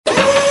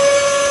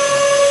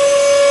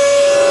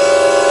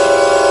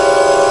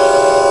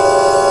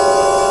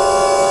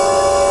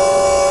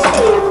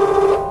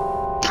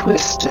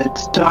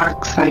It's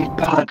Darkside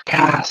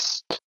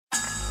Podcast.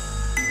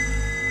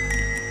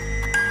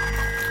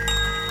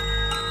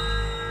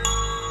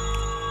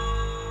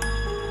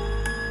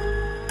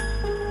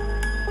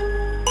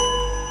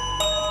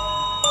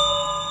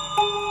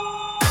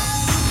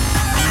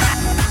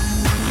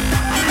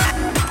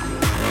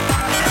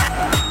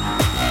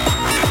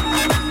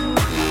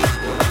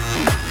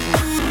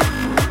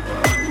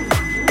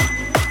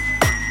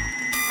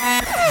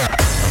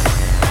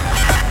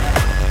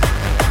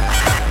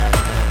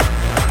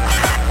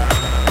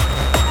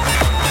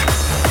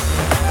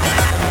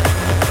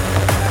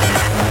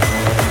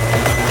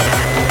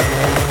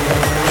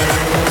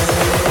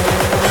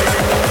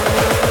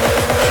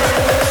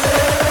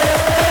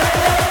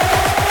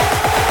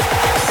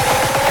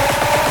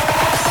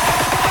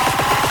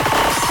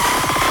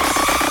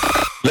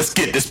 Let's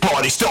get this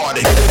party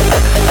started.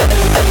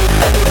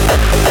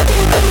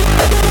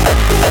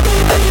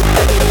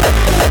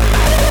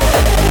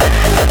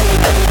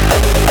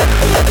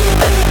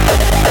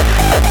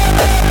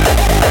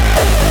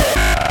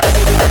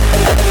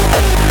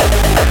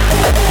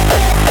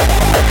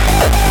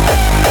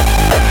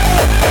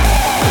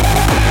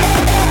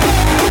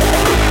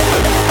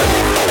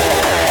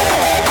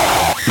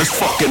 Let's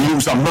fucking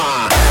lose our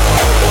mind.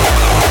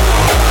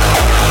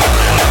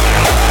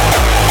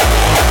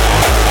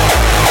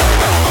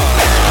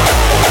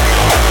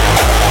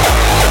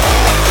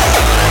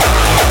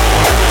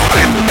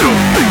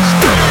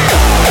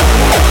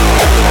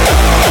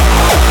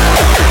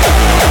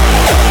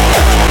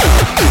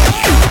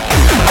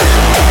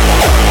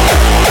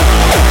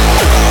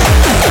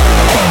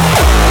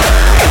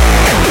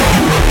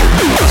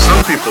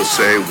 People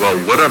say, well,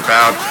 what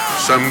about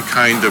some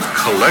kind of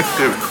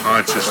collective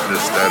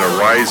consciousness that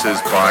arises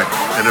by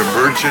an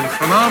emergent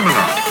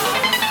phenomenon?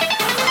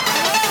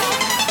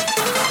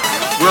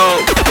 Well,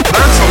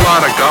 that's a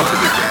lot of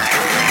gobbledygook.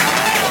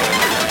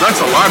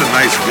 That's a lot of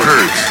nice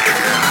words.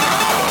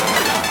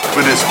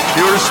 But it's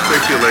pure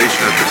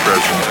speculation at the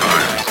present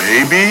time.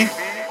 Maybe,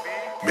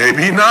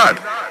 maybe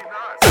not.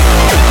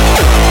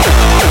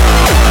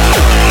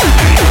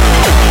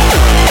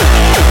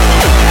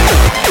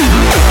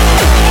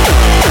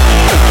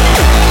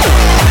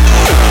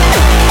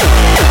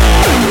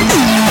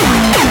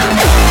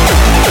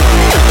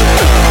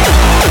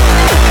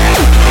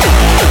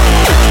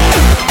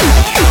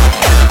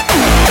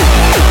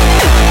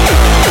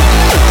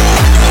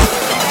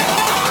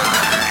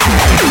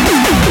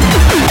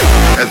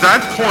 At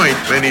that point,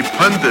 many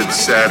pundits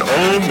said,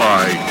 oh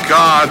my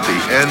God, the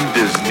end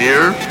is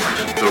near.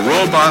 The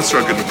robots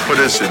are going to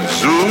put us in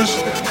zoos.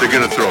 They're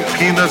going to throw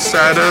peanuts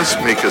at us,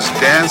 make us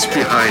dance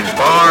behind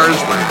bars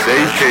when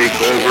they take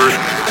over,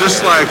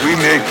 just like we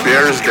make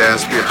bears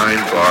dance behind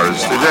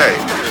bars today.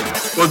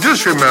 Well,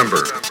 just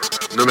remember,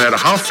 no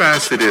matter how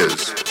fast it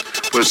is,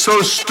 it was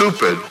so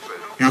stupid,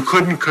 you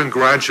couldn't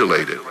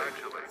congratulate it.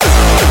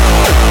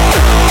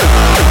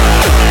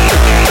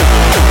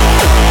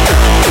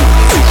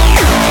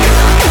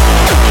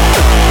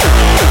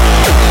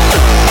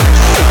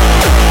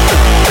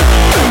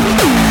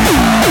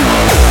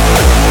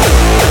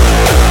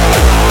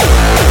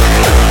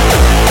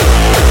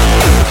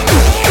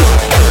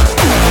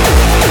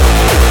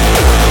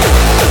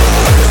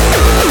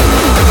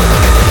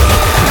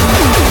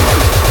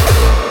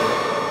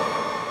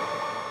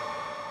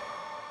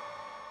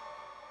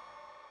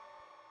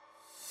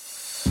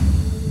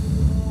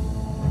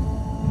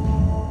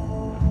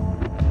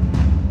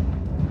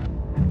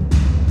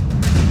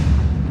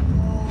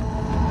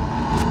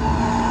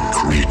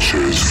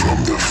 Creatures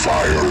from the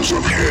fires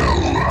of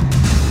hell.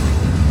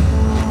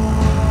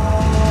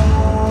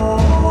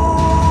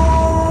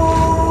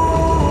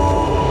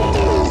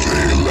 All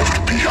they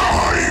left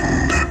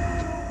behind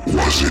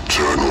was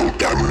eternal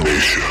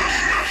damnation.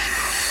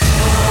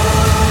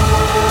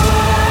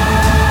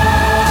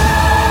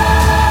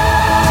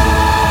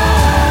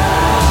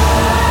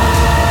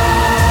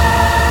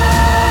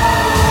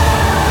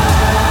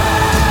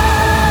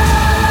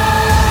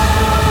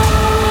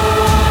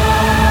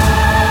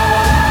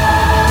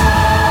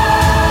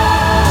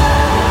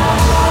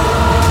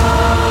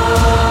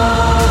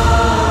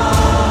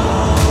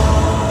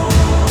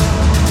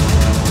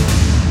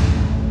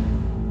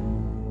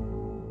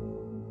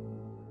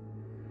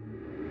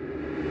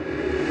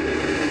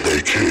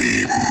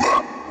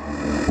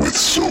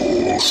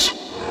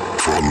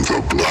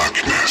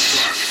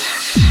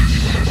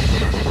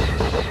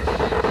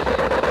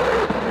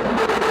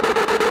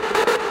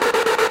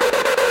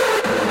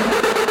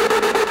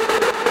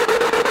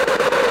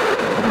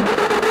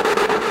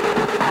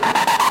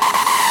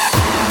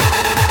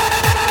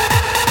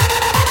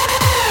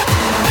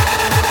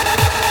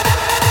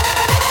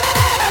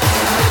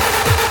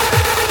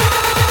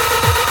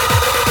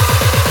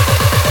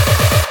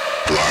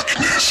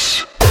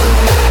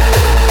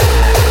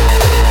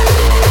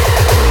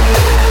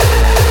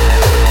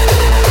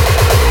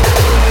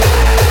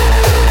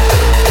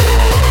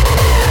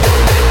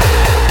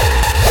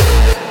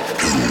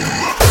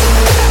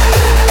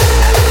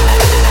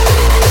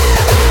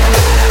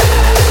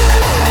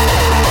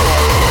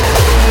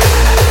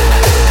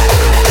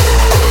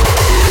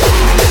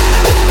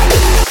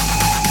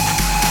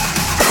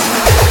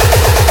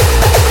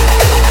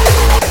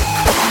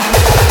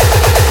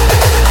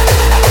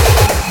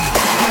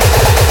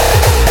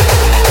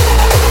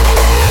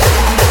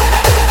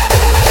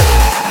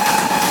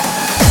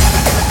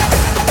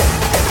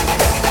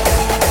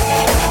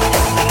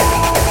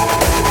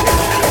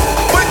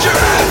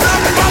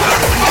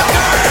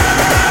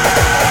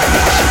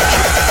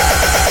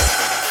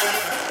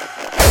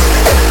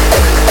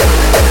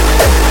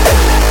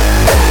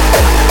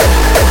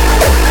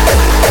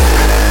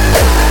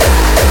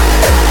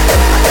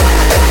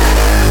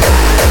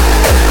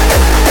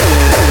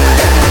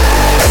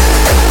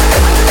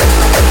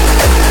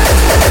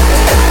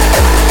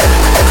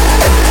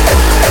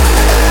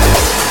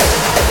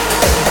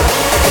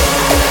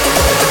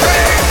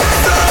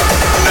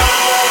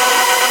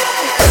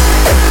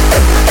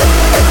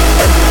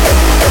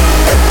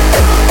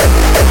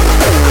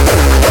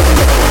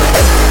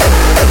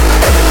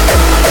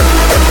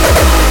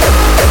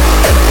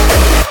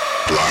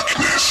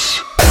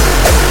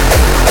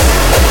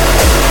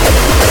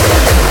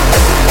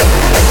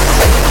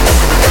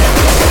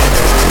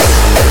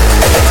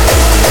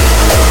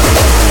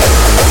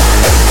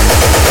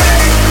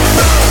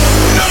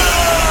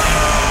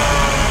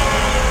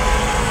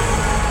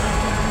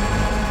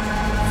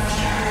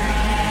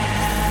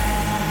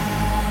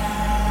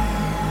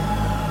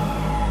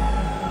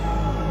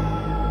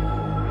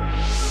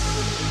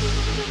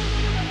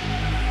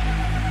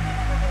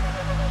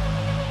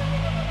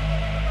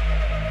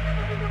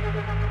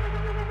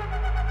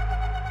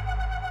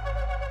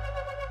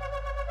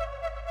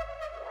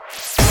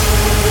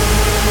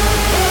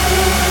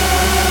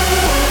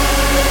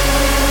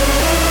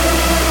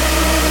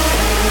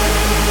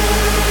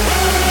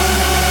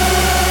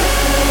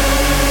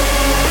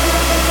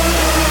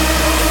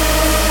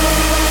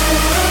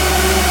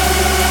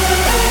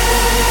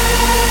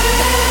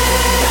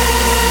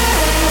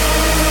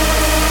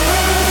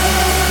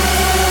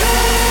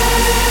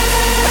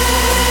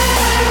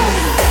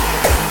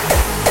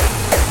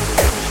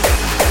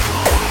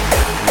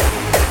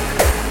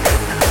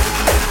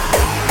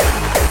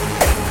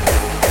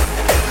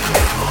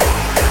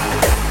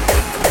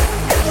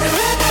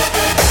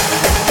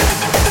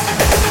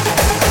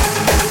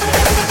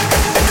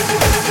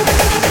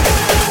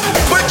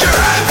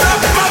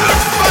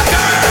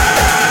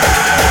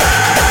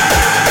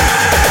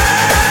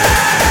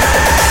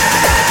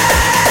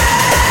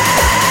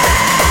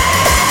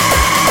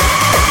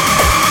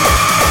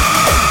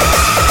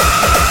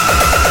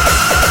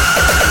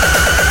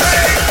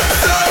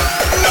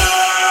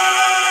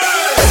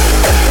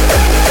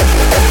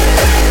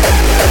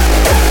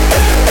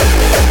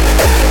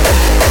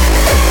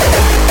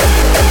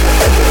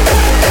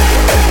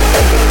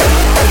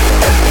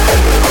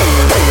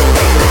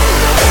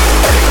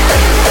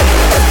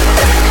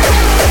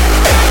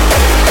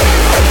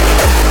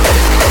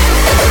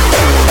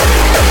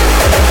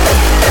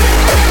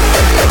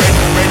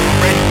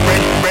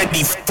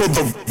 for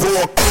the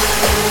raw.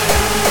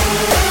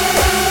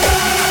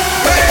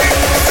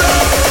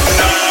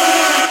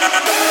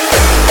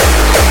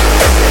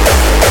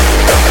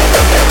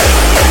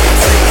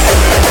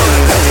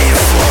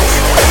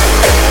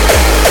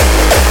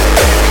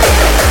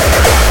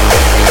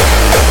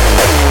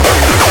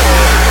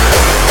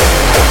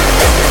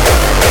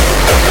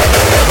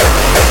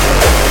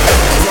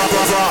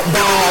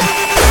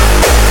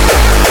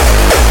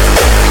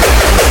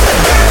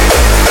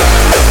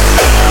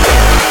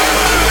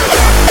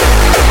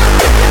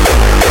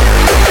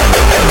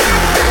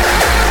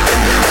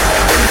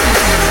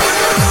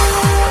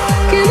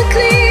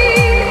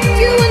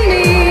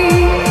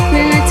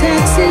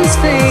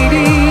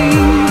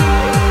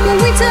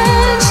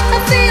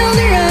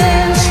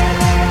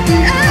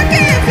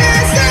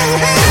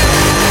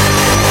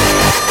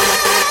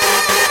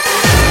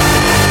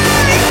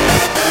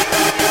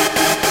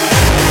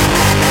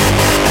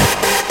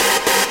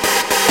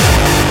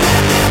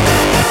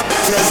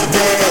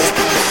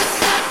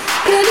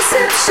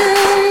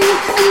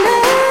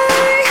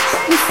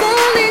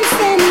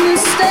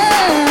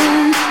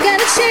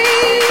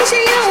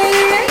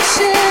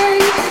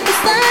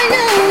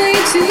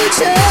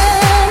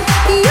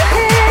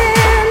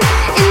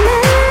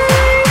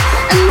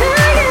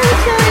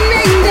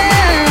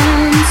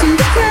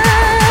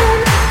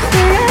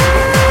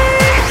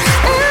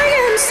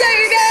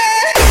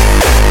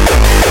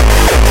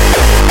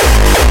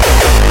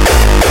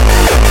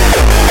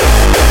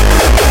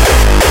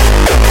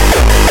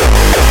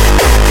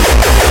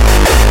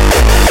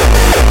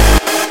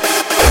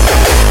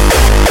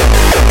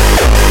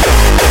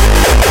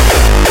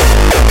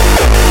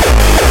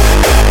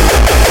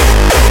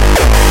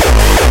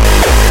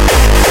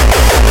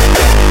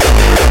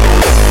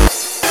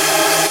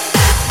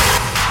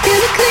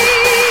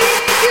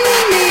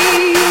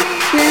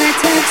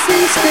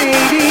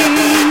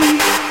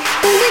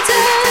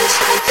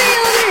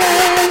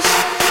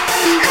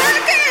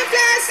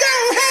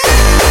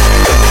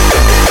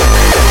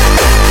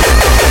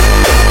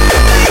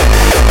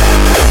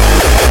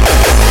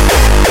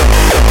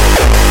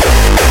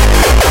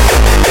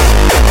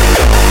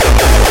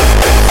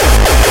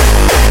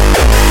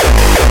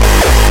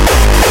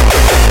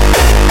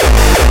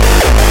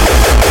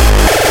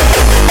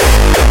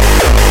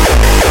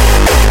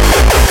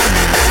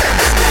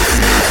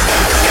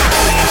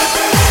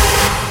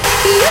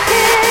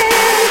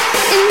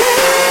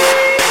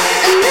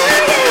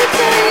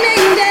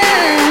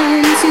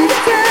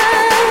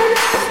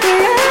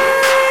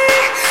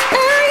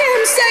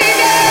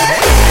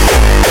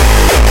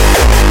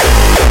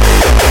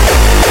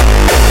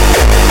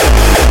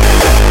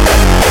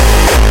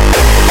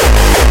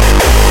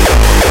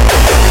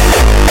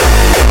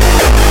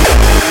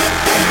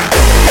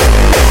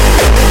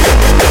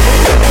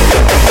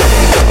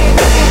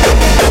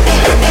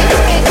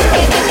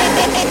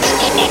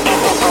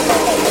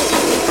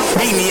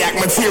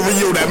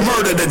 Material that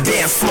murder the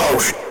dance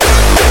floor.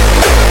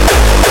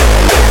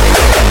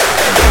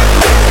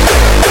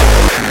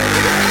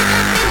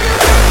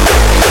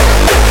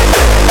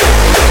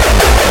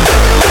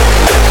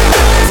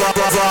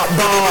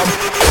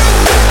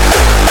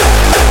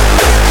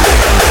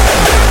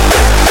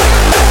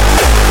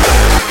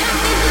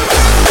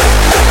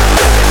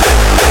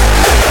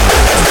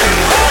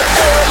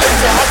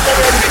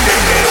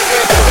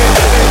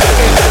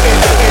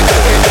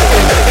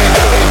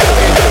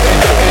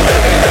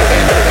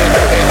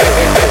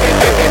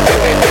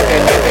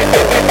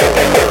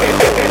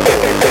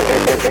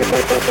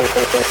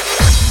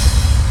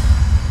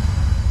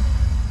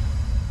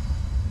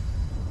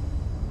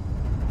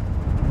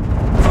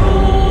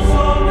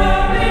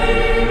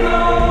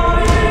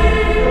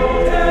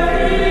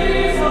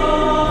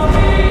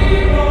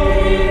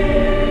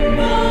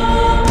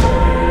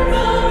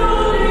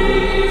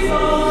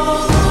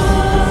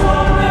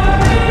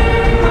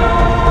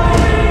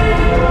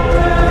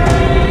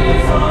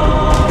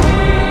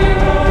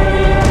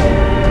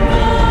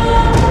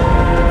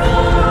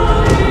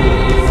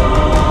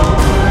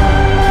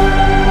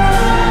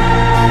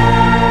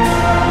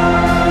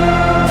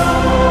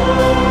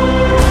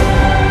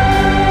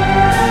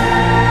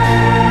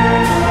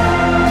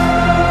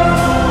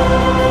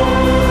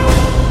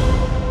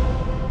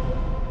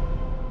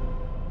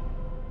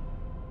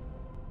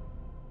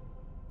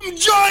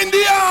 Join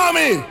the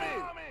army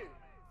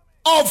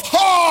of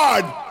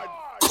hardcore.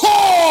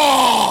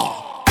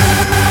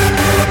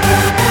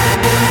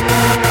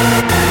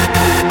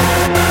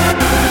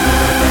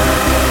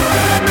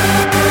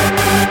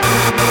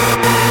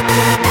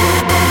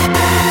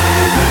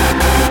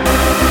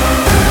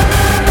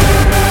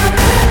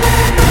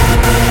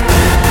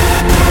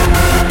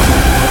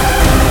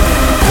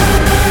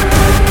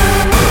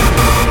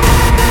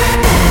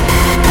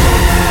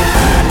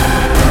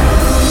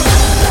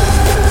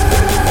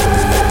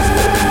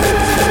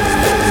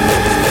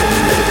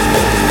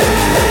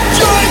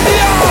 Join the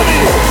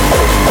army.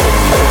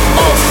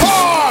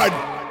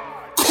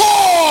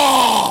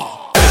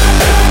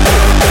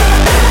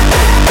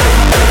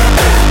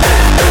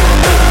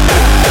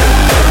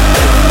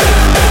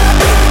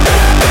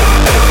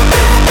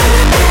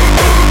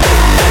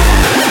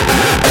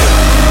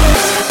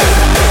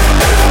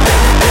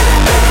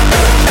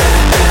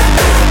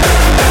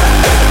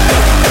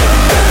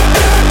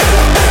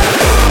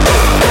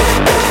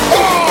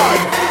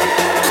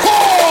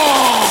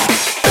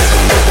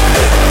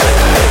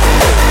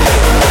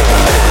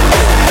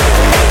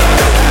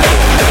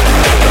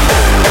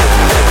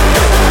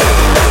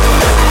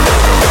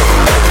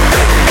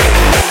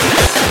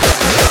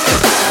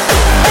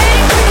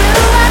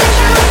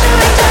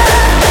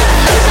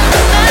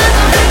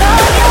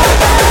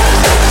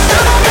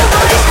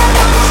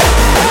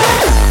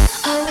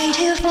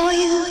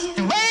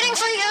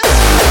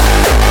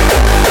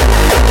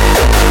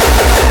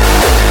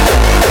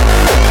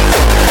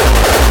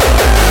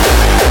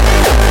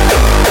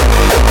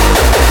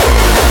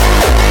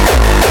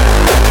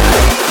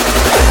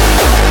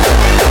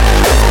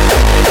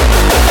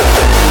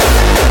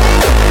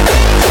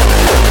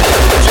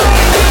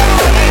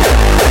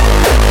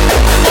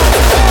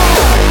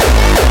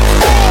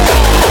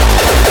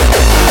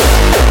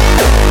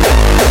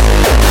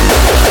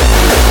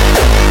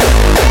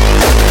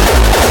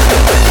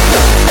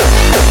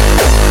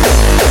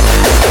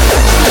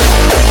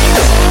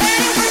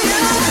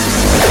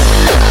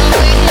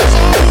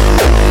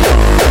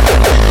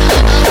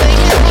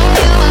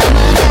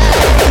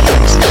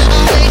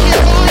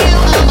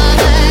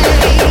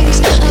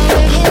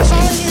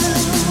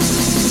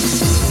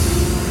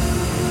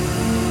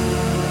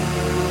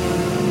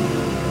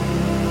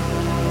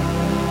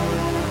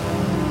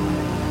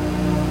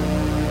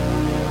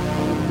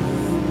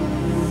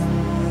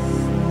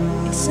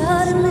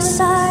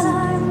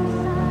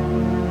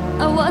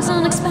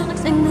 wasn't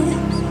expecting this.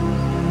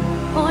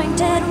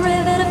 Pointed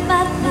rivet of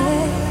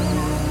madness,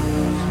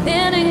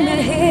 pinning me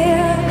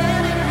here.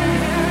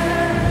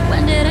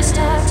 When did I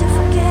start to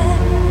forget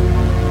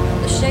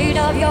the shade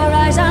of your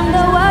eyes and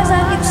the words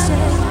that you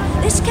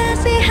said? This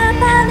can't be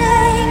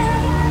happening.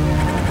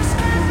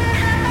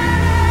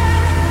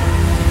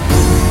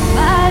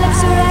 My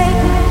lips are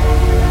aching,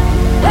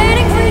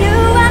 waiting for you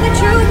and the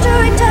truth to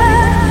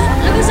return.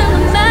 Losing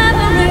the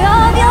memory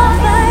of your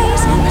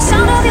face, the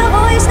sound of your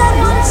voice that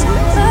once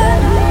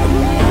burned me.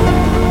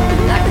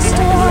 Like a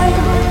story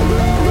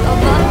of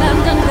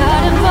abandoned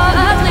garden for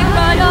earthly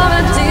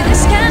priority.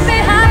 This can't be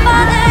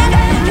happening.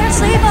 Can't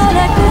sleep or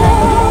let go.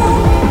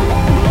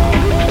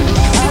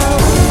 Oh,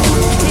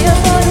 here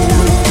for you.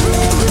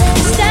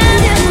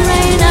 Stand in the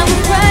rain and we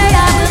pray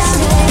I will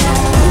stay.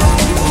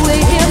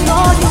 Wait here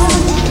for you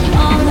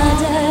on that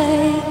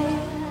day.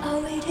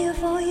 I'll wait here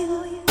for you.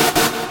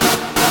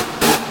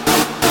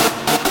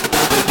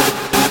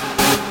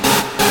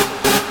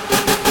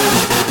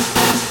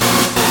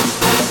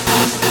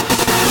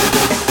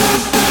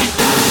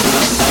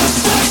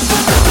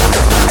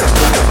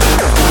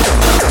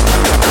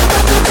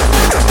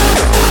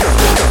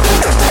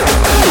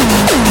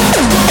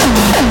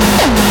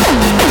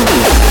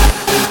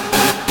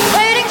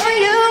 Waiting for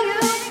you.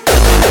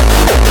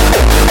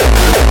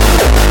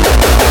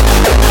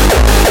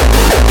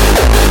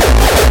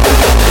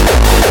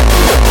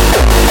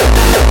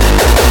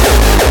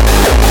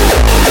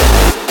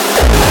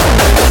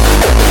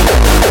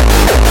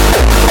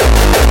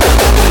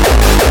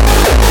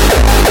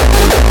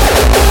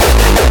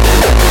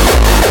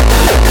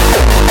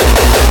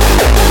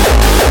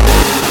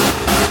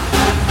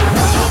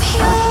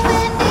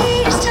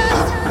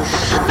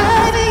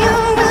 Maybe you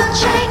will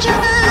change your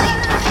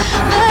mind.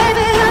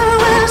 Maybe you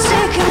will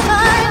seek and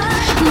find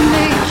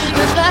me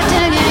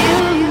reflecting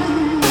in you.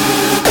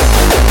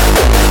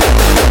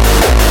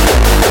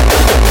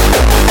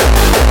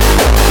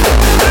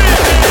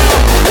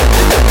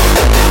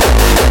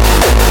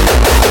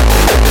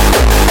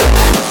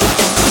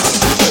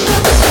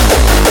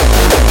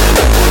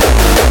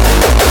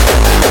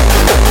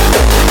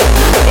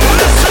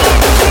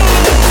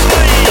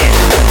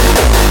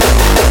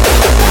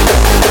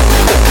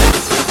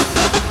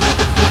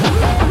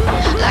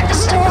 Like the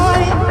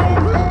story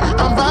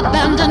of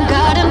abandoned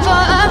garden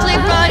for earthly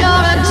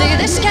priority.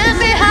 This can't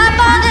be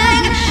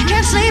happening.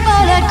 Can't sleep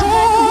or let go.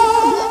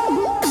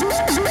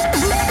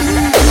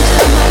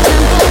 Into my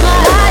temple, my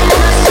eye and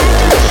my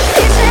sanctum.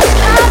 Is this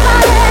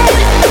happening?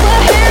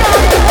 We're here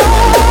all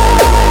alone.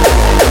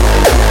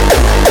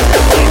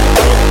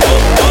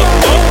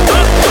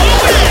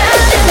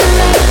 Stand in the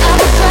rain, I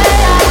will pray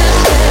I will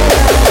stay.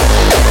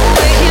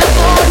 Wait here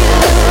for you.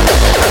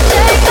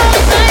 Take all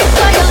the blame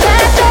for your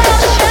left or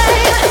your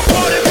shame.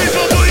 Waiting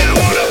for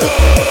you.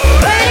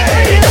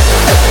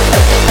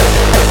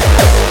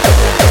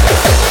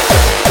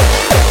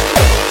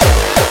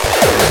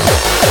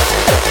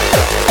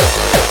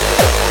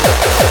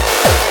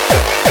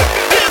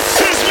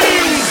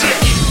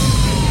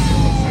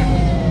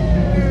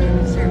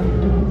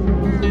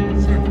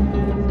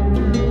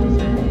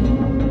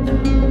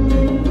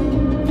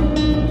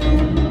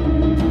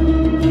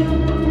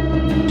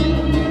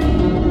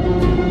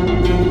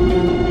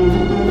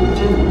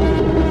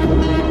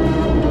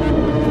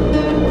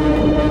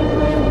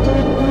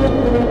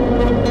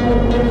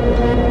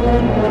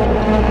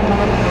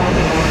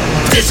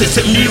 This is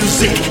the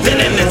music that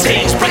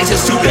entertains,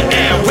 rises to the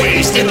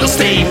airways. It'll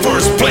stay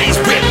first place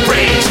with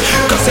rage,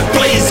 cause it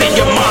plays in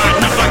your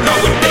mind, not like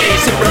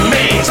nowadays. It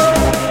remains.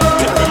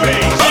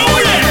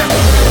 Oh yeah.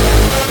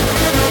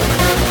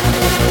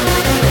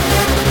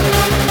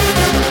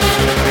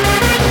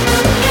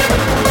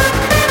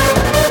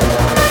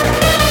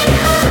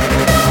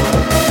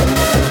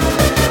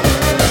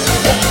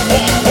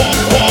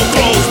 All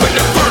close with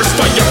the first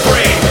on your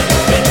brain.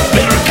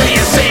 Lyrically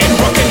insane,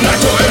 rocking not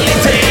your early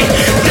day.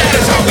 That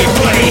is how we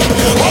play.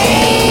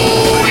 Oh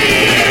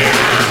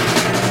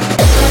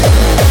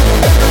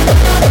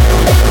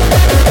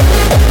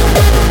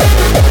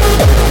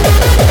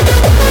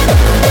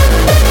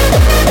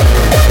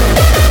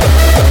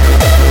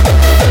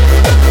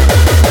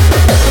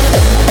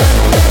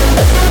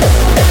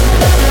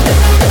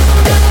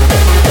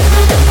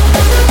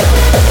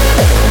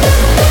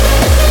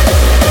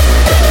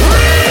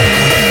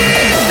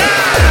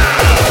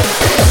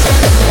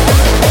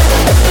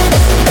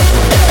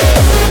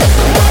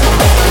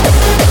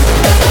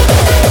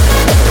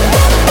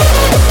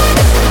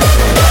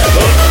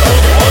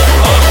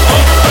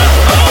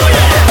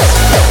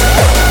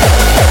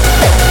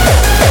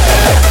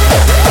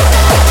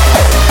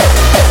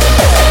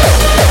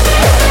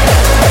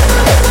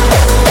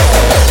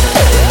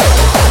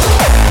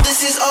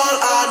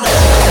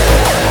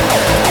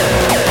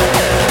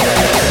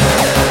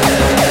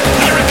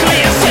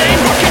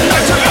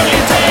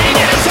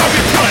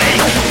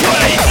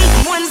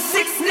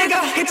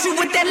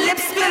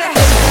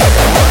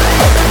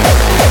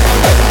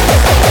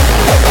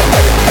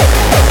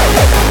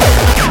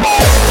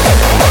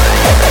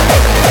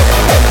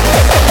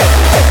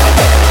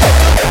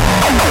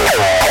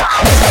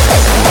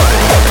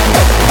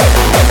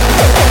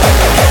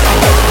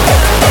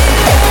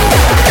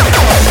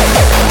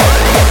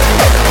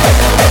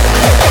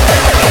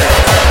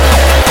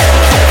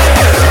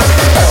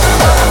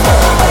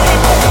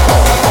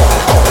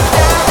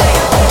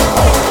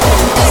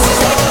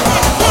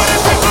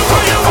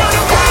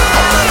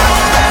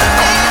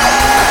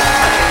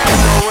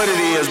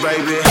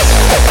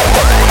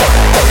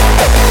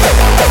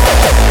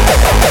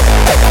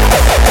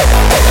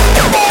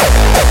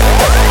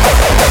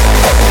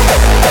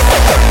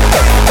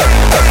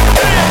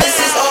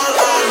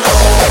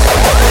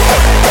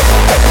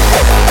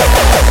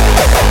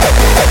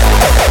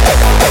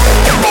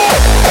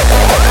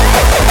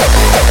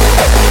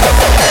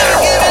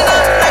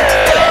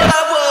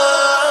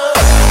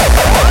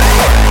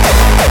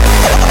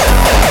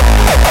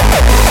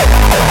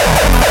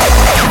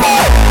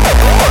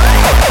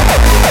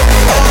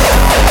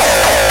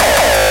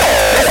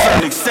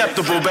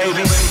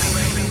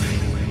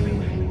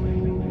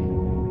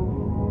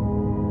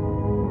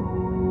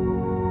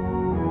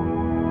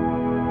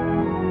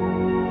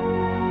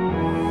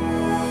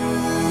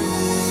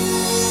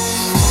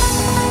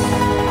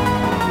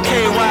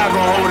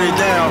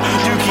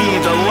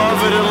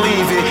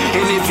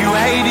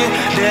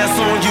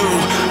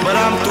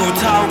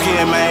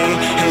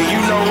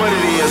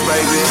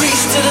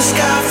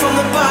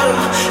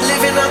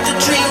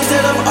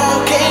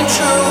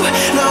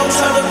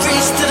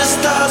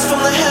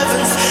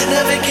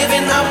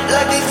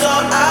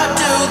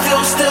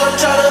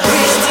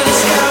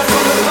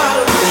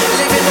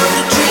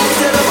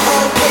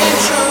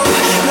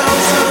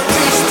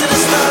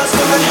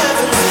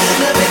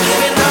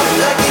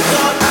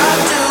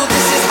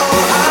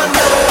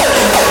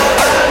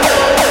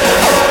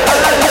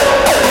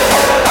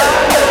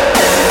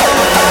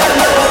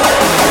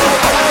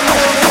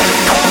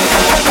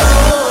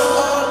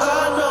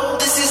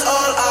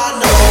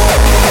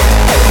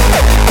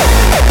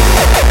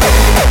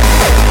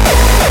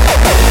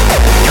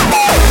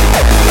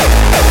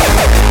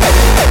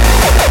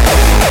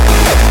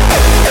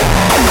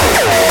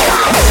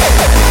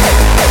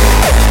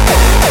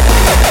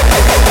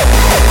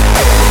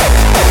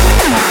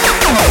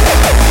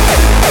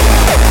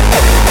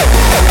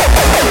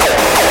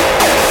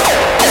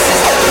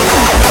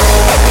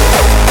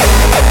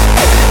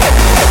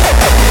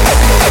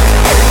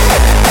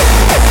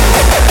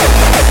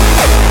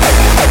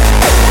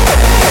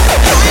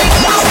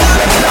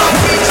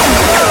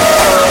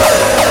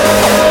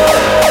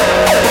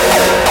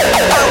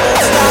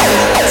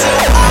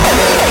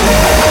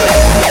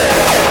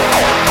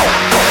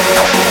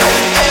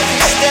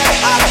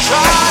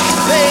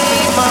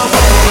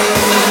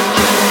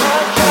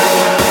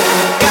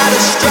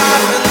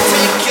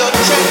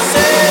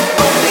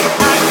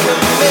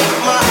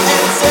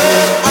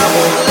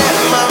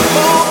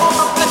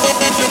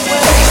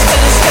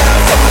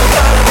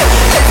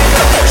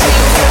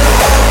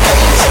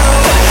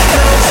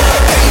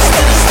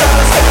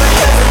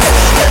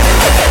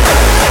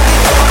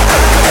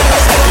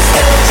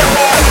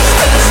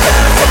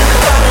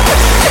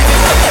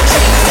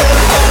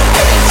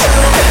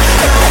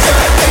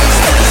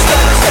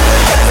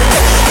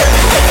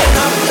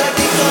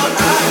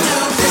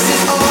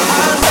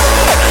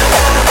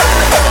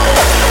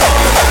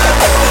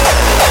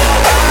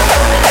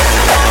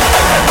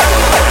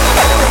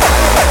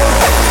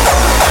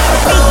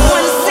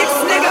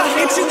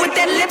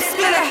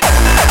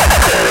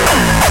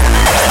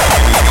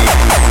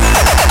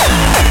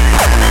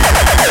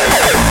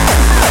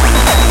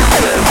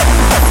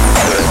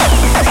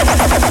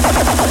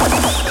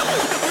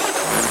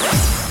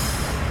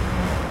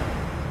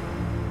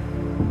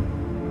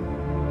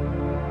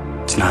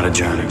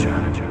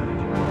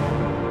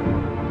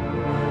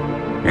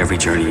Every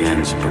journey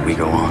ends, but we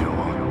go on.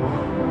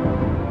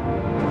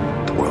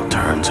 The world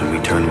turns and we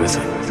turn with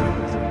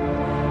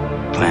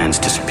it. Plans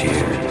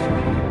disappear.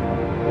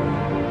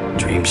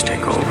 Dreams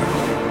take over.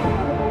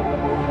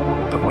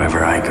 But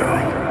wherever I go,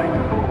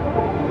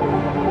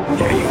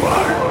 there you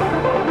are.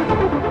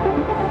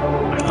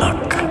 My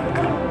luck,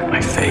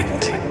 my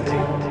fate,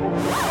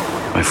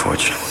 my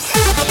fortune.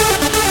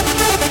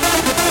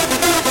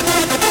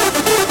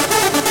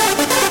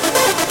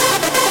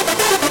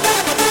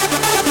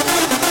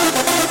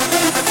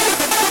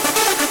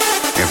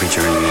 Every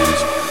journey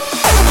ends.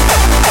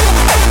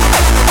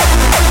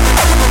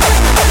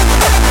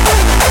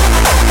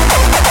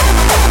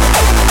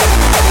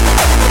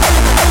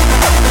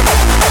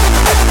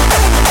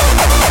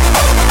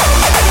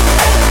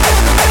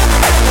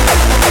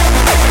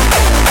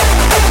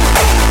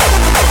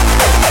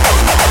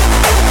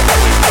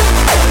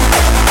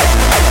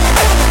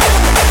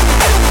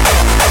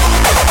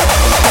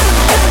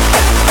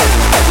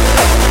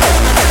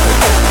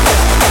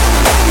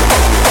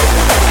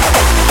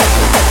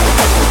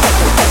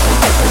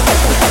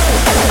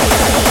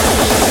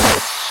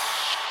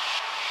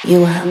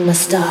 You are my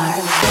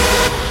star.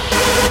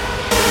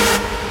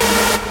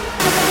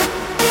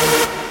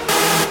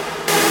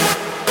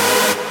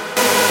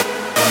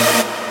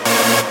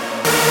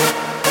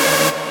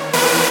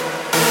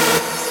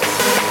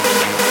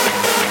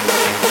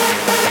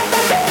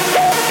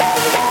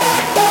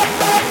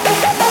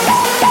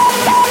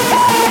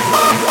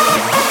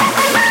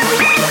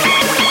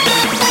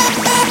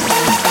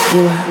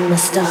 You are my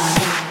star.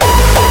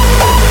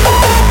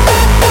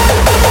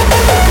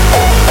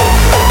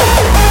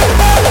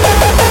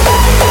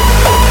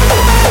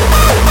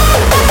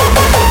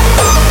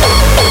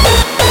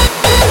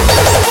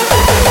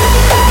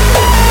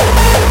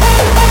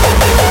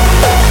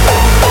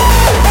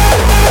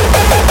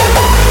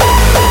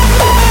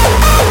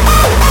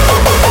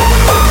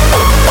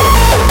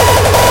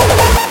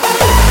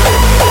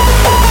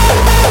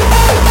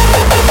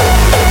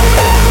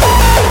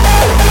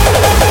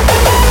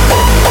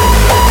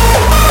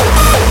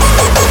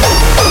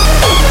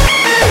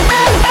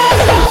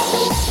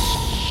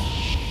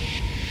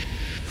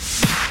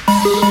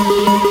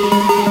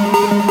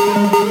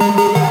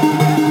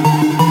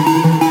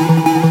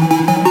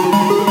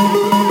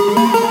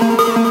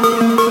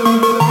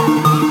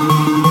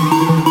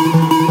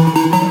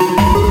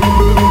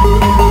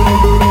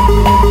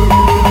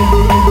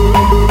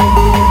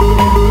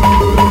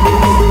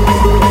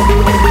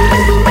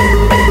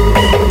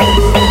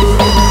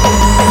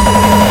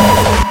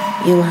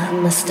 You are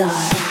my star.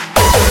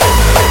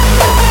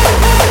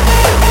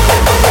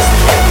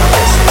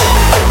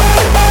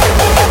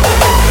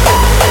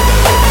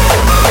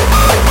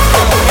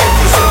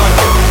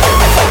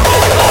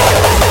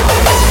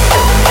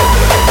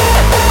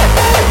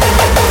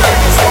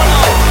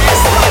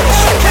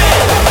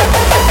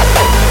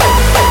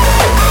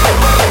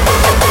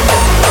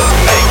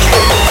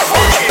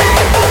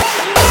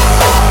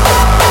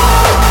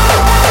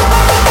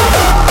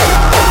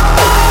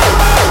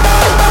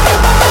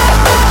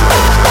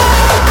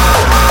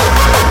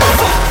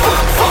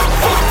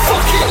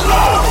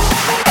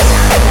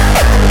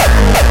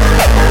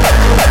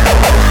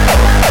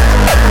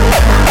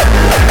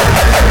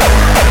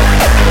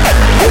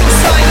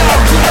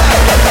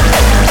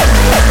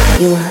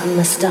 You are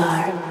my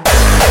star.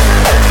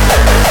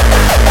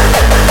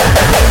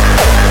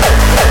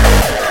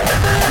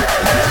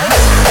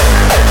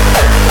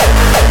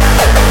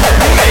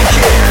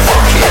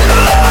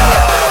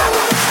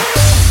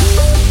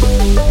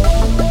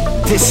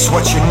 This is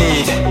what you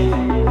need.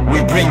 We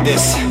bring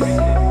this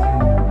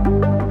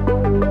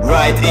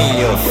right in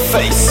your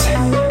face.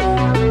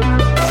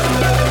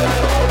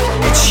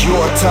 It's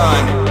your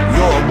time,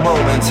 your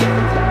moment,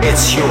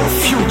 it's your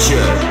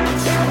future.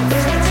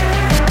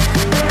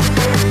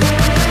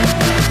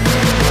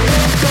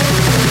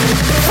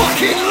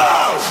 Fucking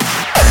loud!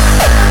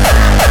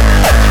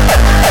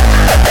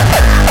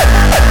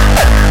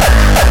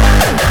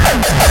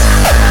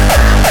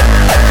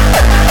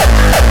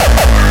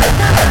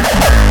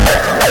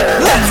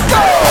 Let's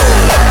go!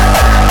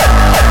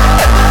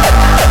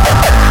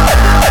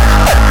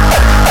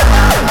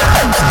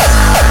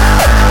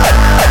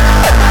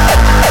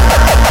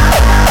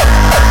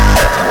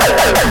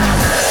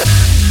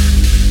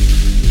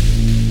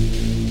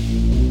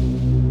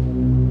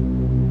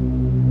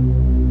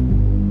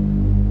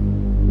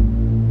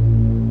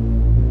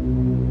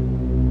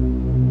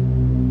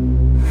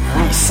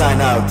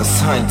 Sign out the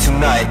sign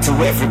tonight to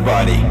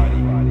everybody.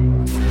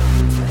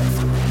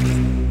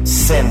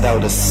 Send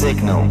out a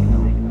signal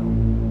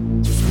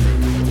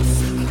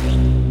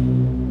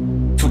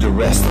to the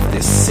rest of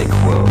this sick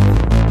world.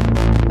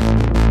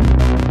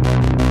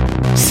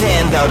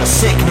 Send out a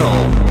signal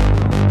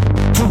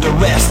to the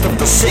rest of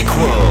the sick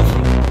world.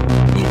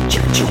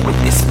 Inject you with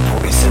this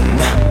poison.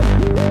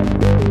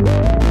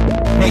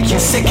 Make you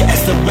sick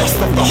as the rest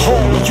of the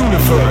whole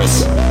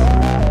universe.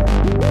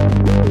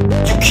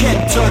 You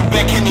can't turn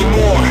back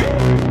anymore,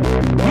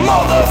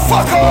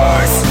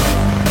 motherfuckers!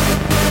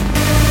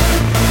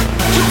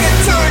 You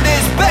can't turn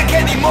this back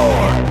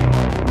anymore.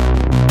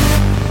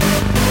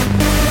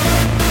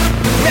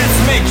 Let's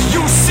make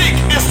you sick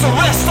as the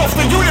rest of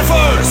the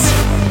universe.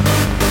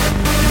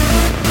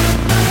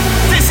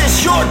 This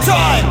is your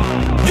time,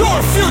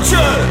 your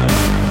future.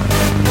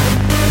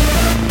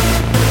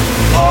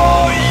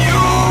 Are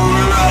you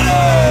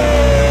ready?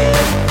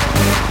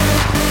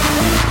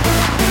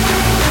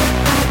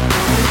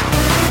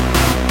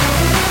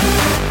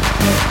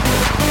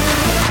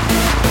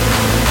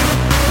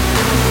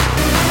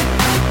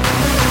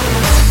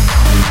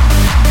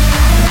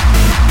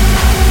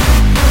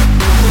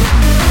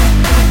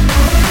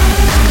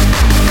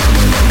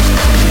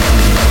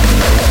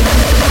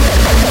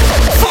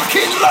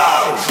 Fucking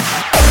loud!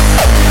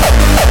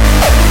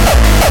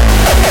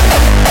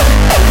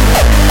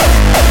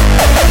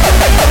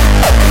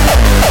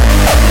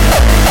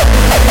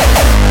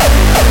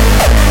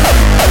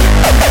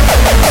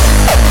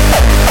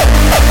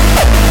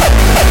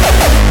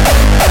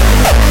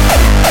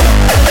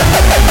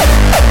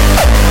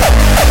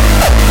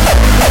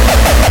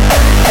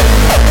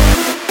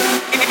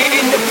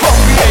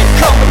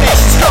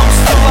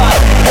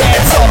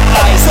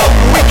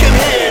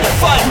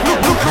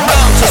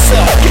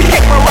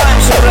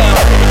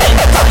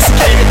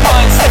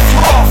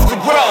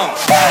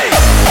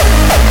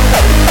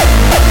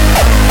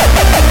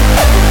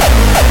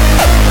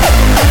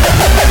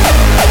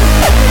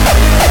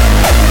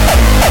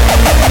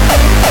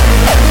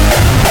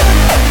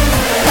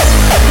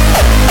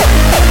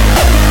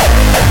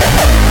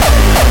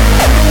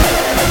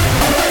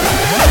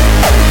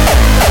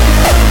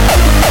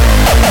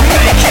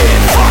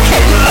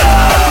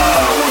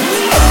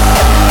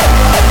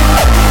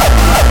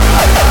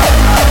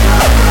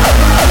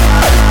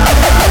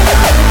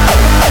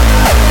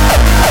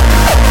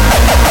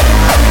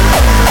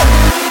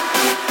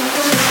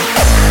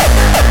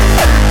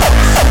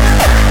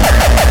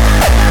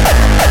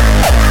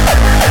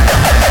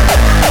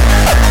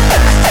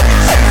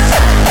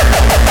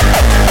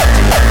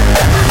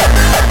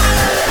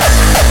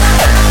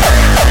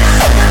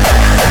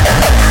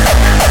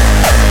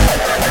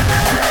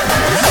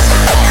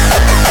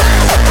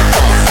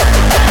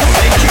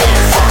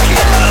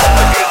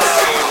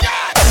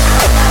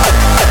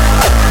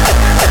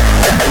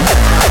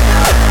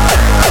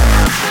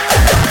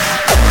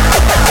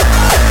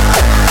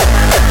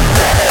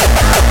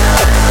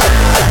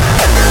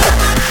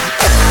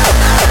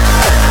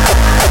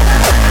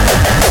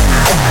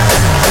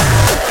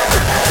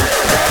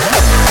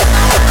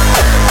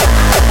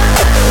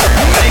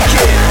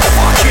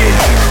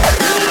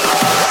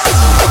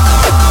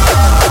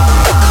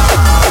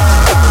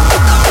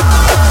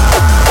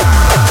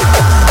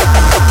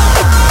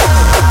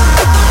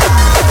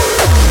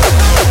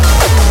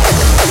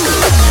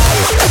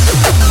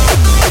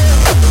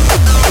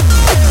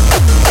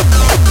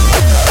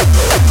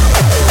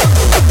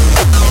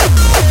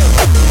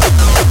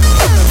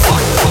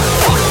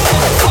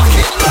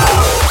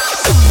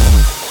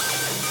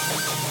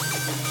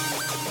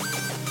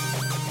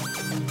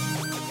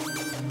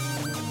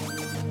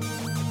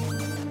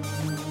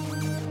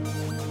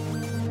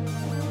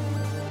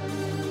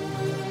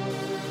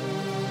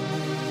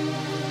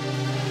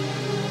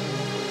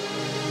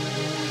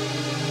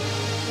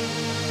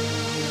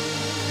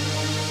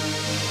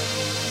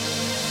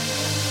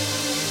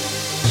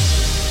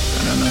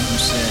 know who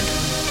said,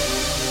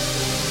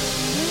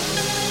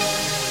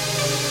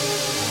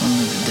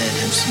 "Only the dead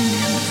have seen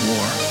the end of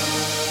war."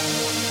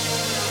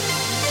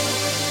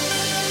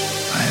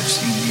 I have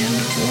seen the end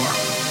of war.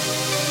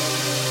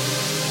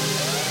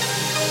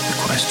 The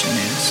question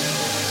is,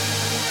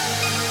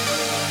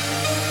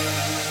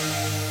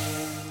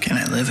 can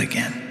I live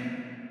again?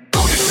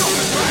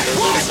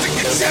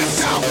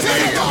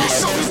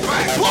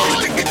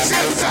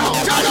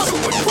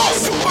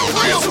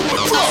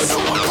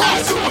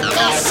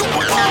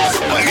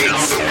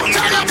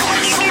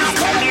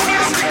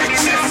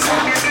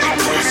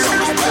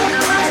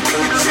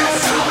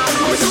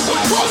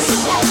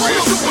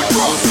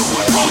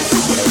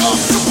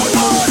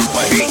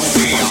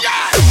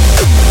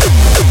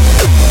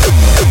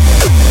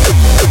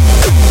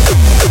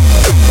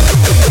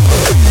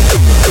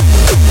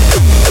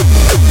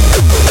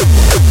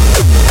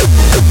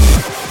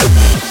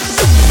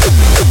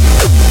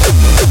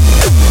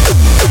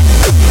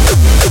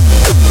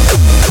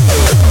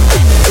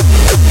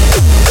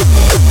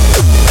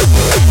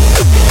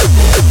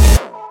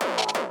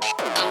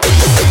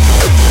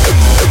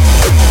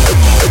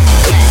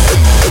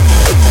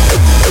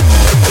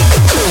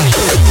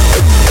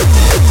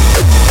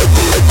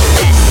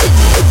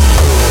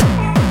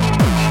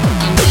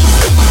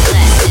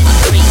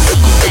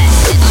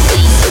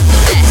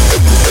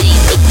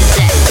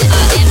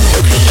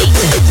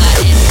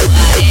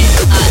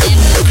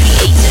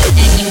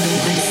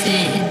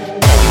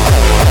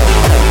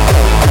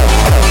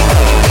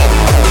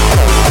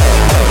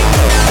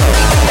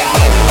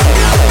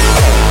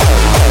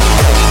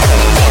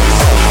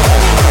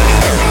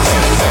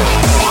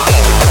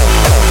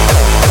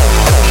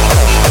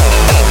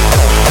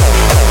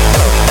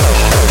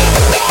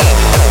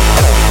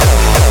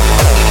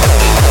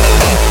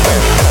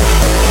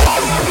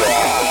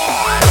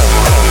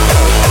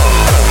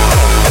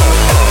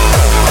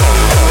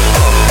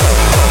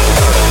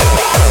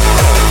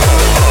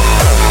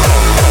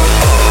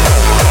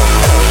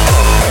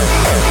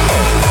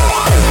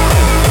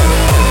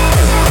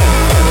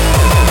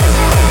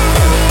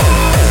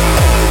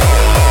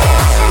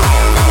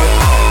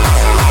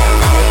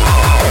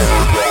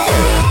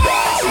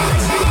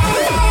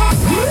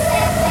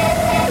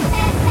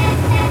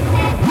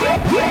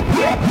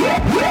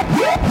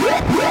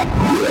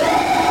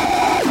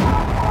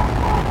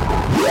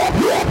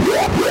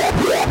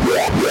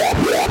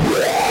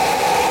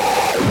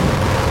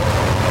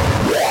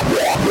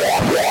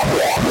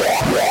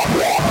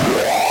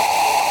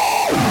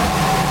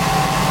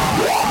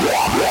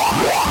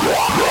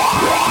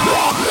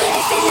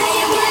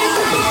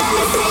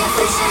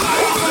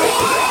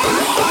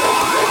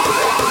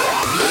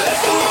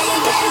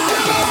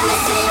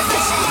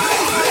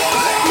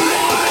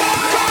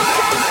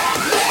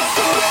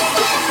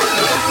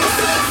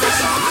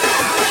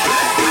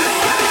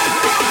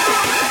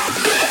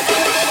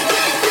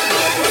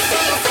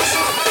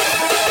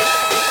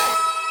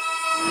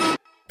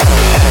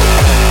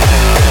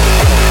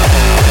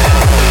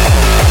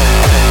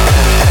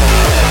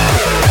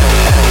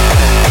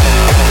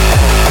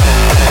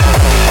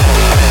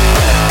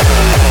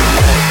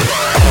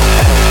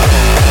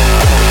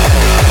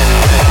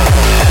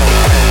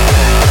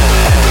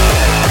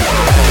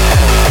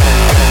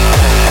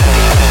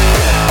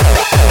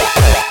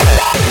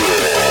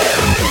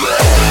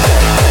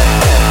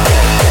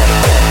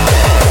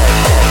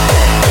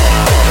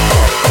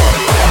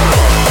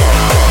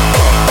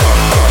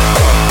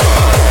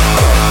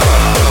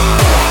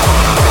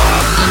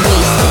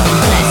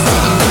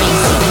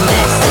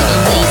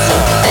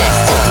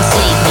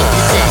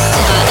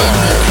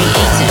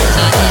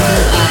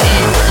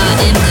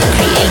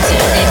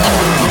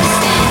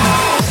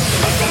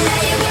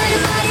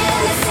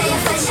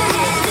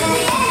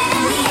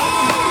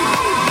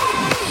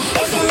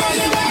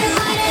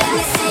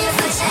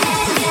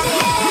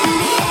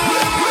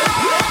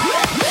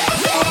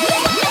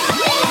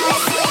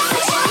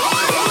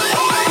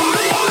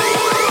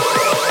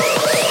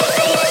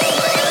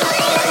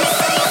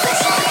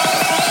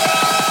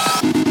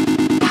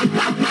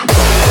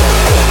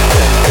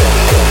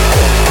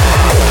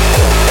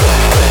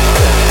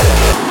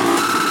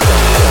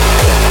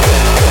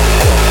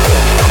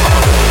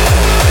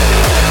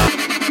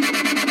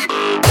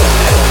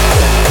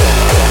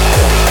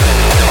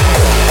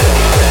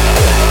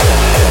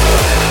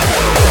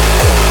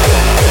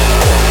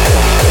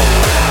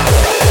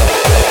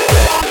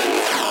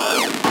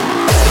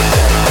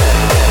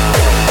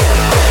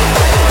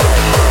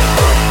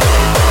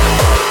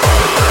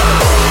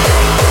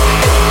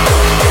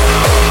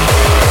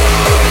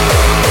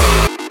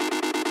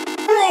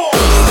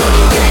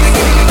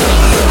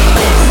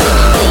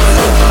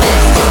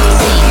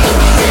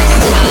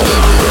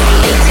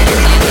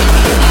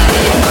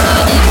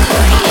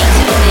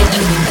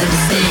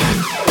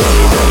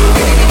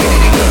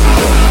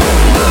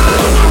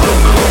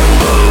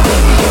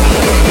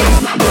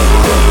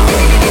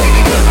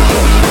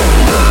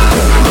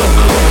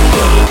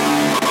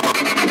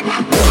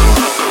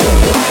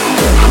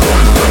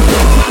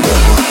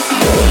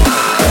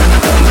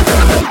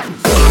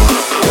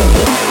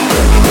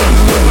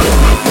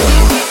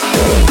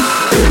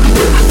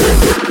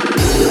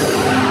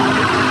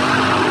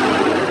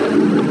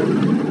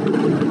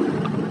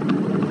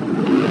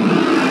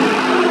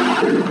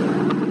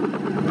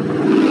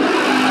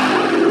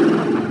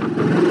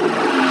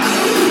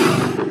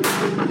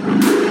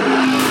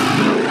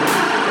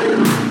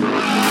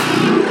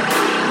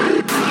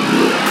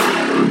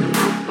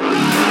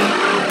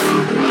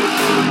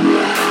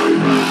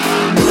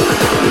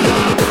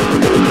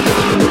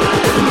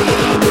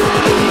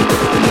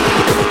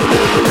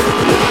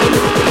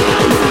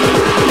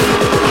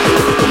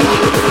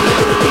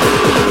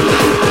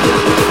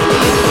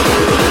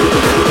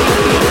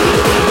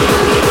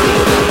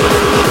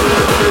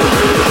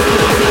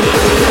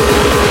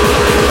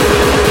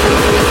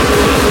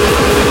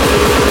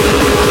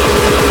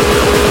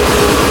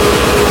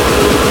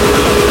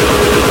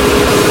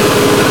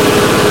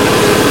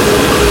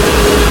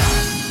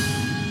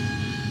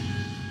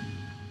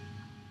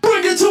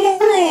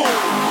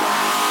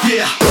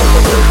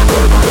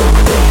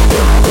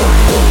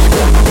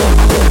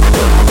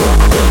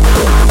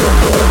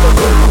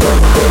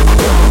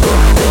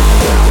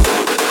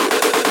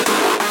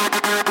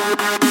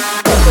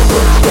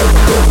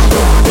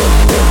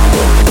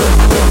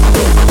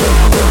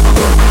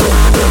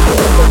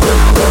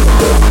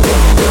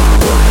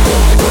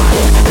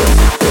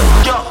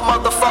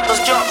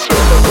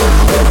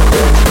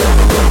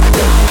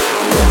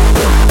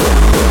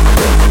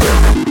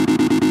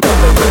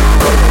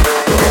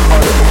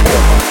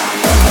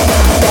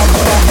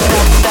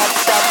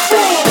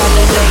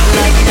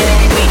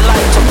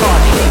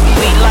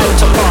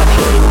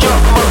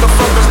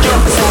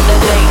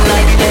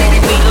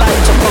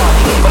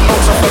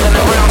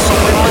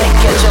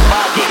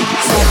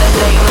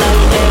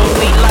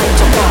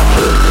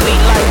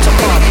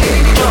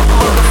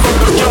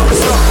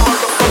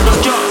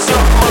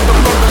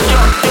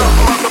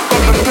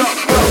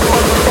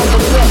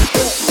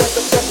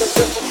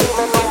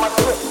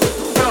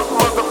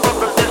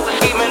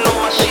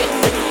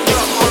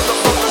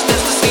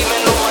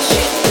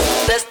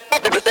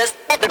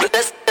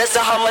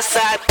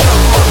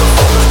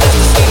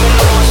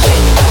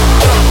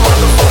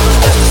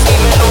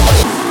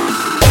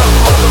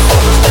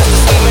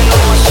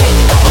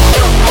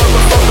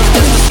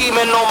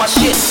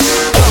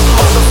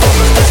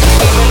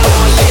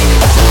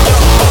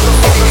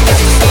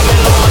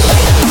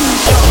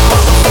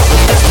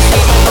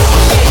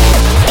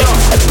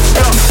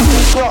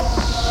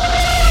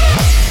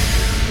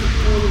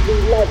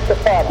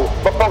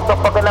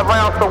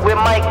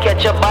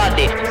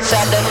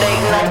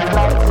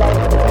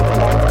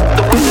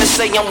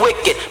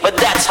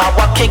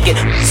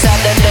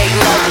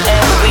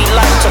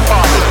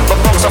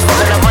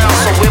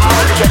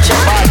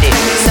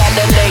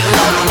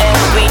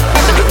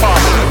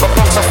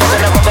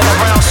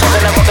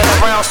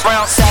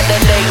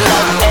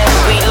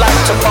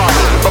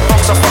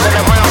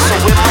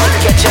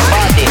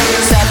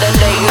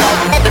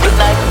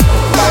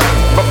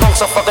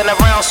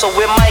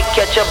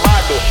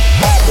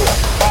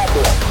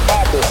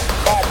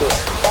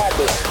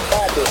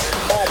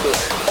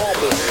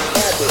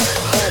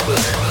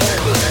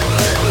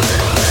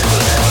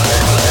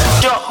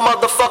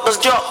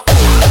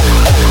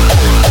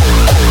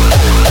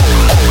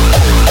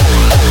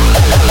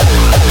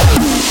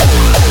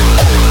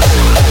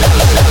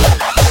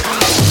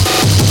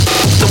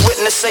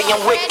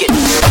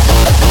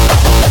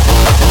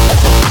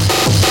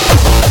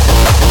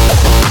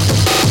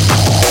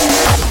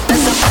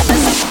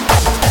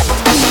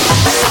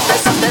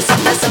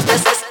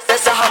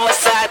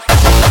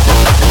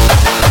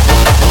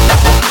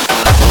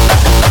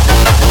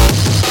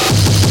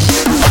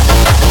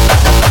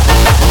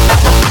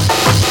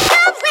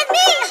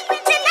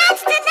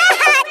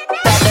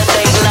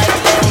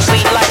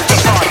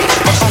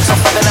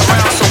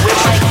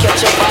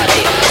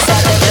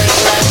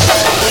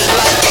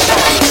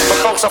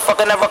 So fuck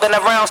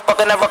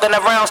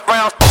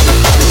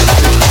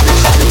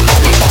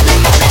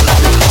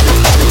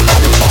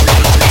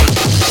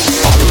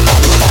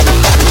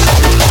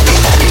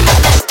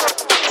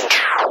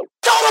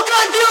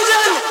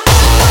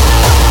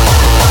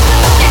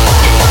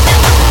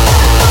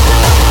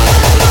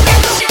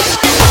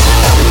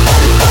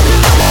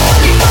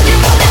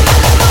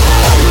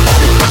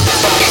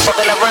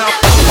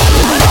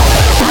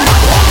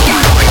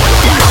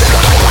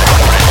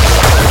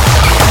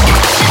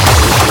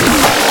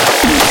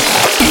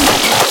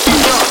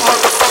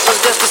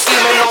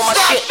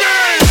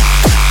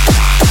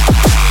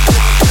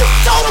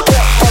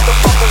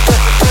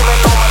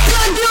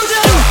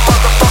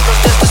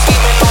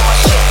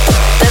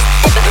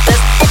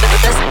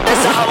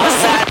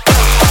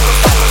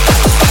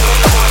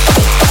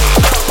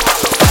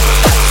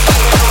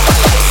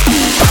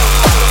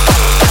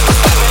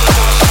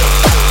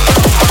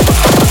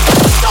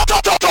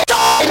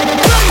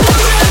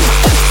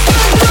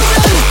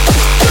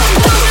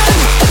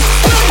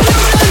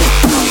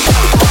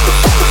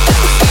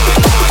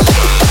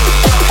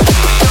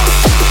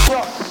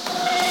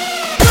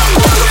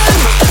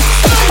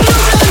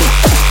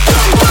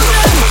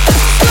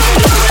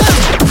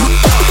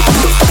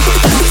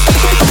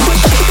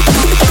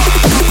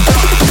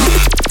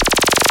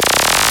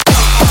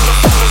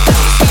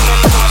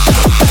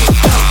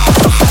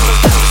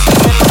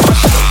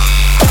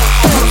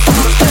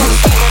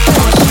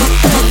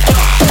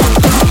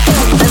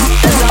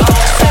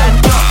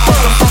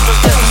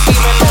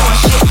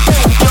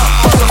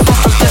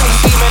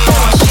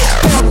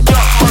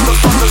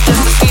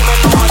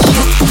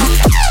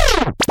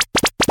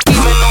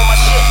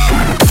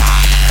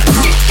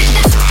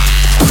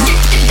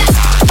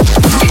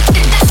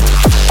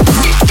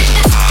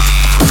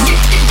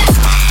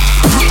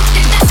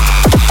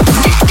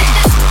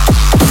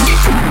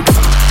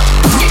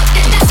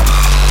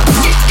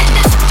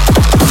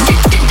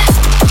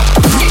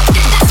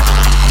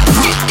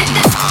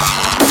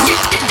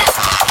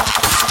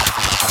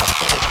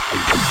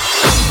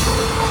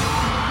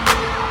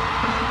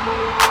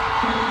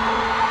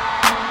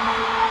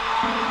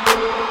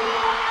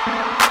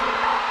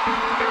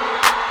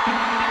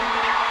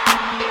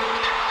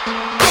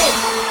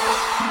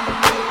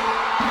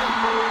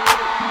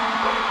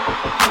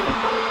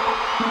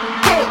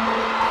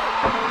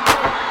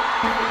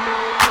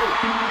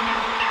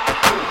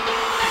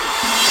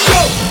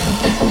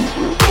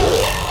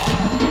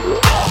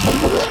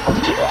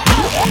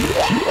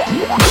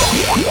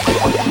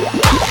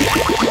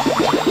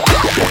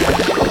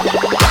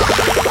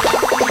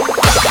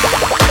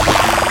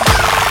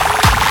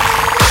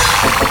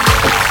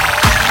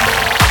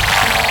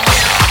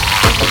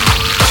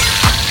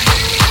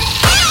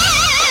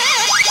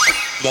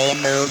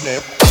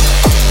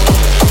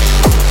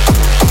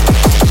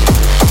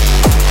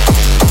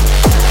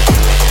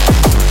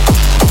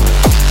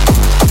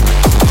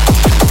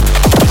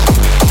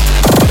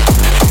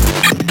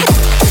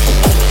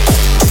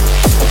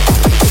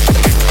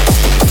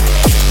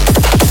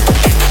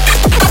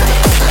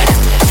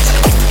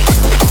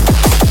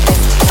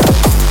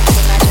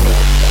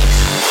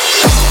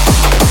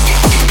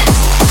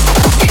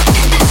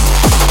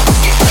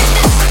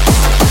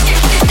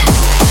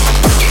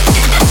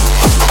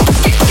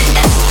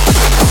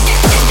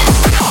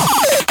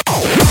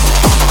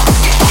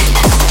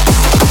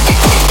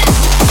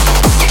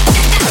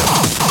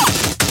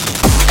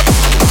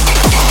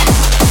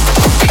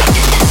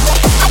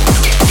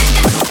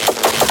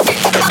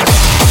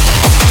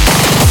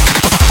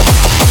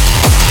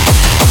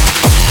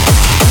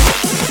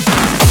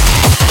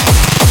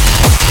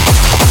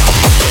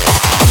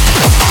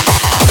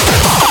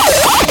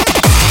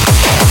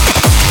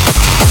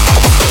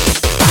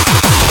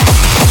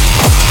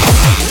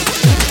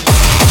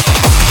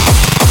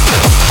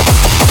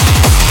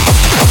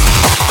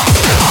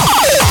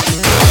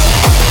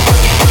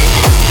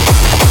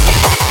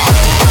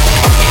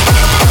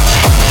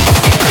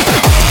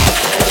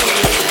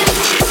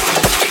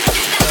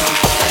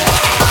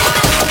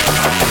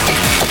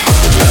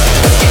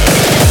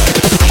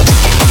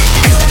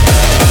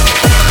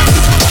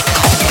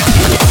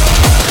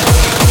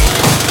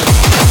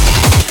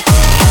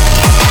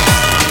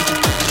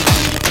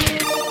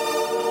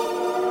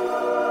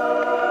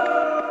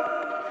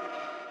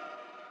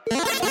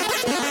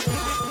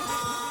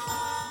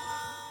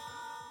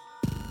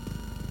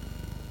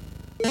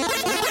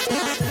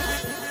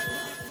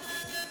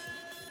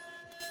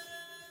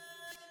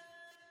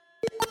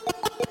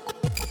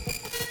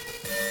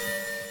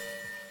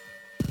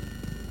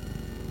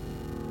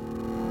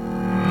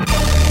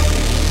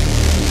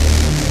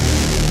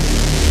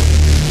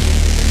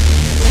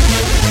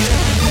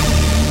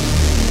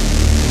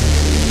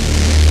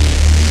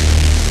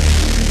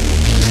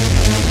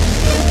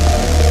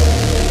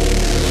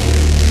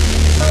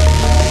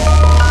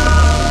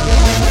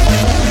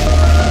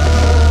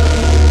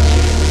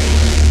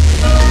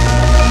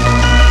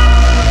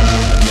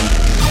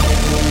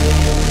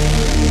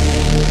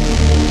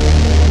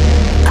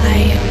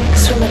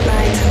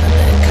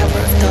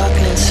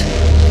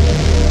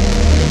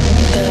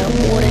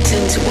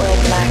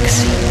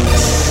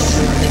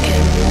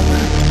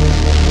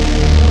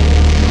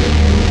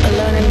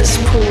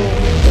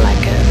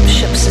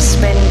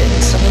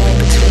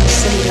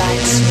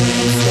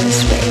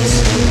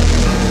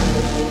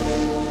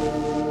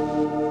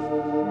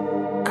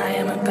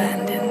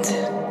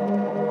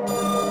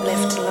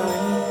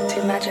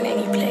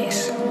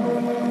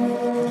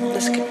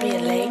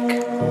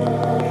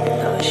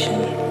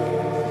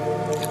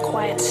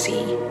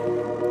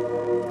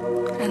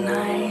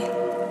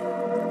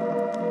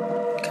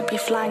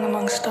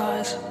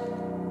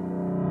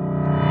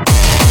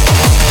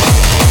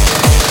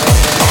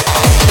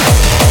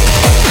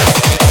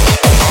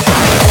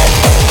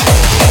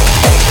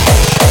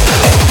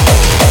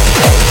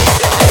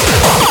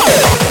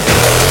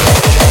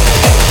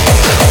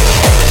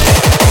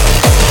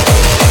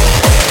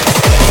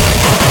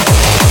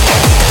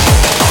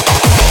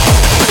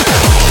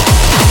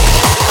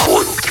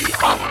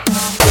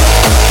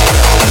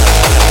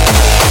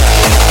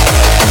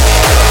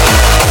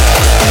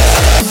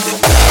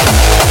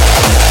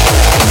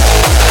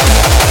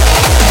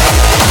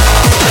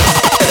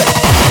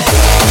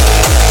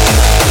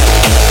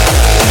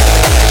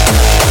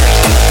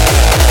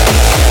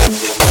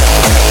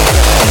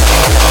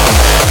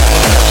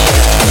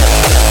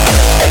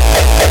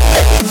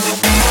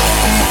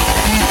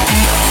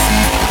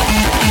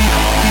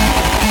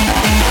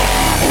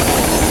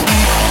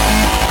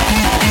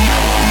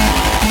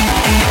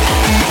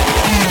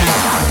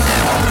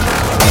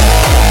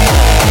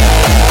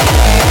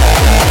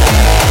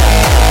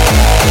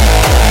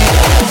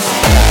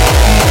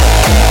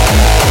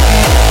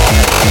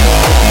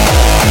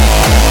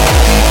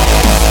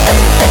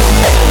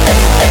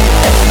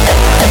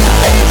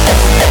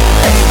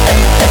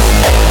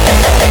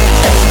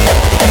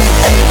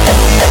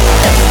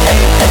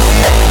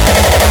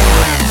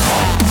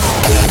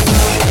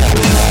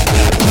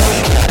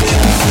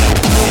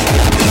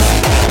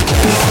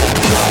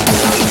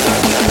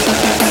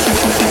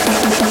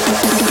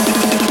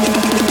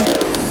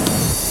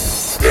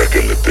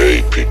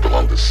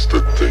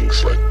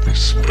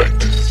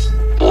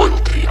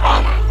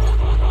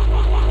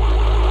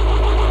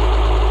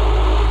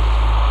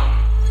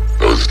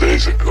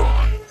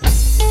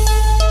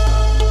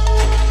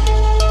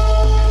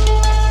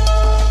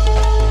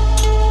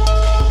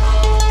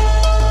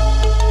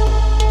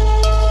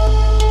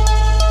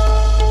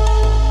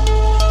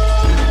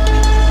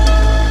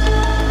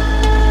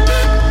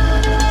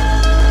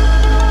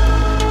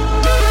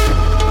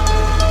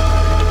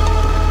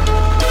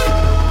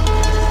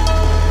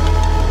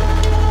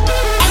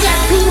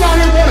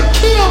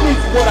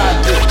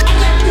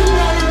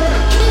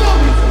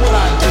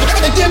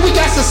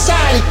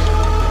society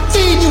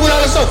feeding you with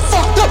all this old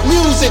fucked up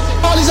music,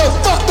 all these old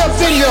fucked up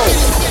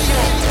videos.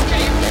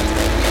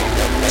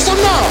 So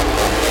no,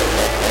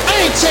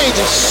 I ain't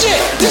changing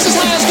shit. This is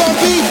how it's gonna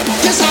be.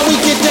 This is how we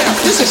get down.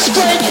 This is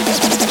straight.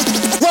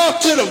 Raw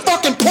to the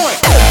fucking point.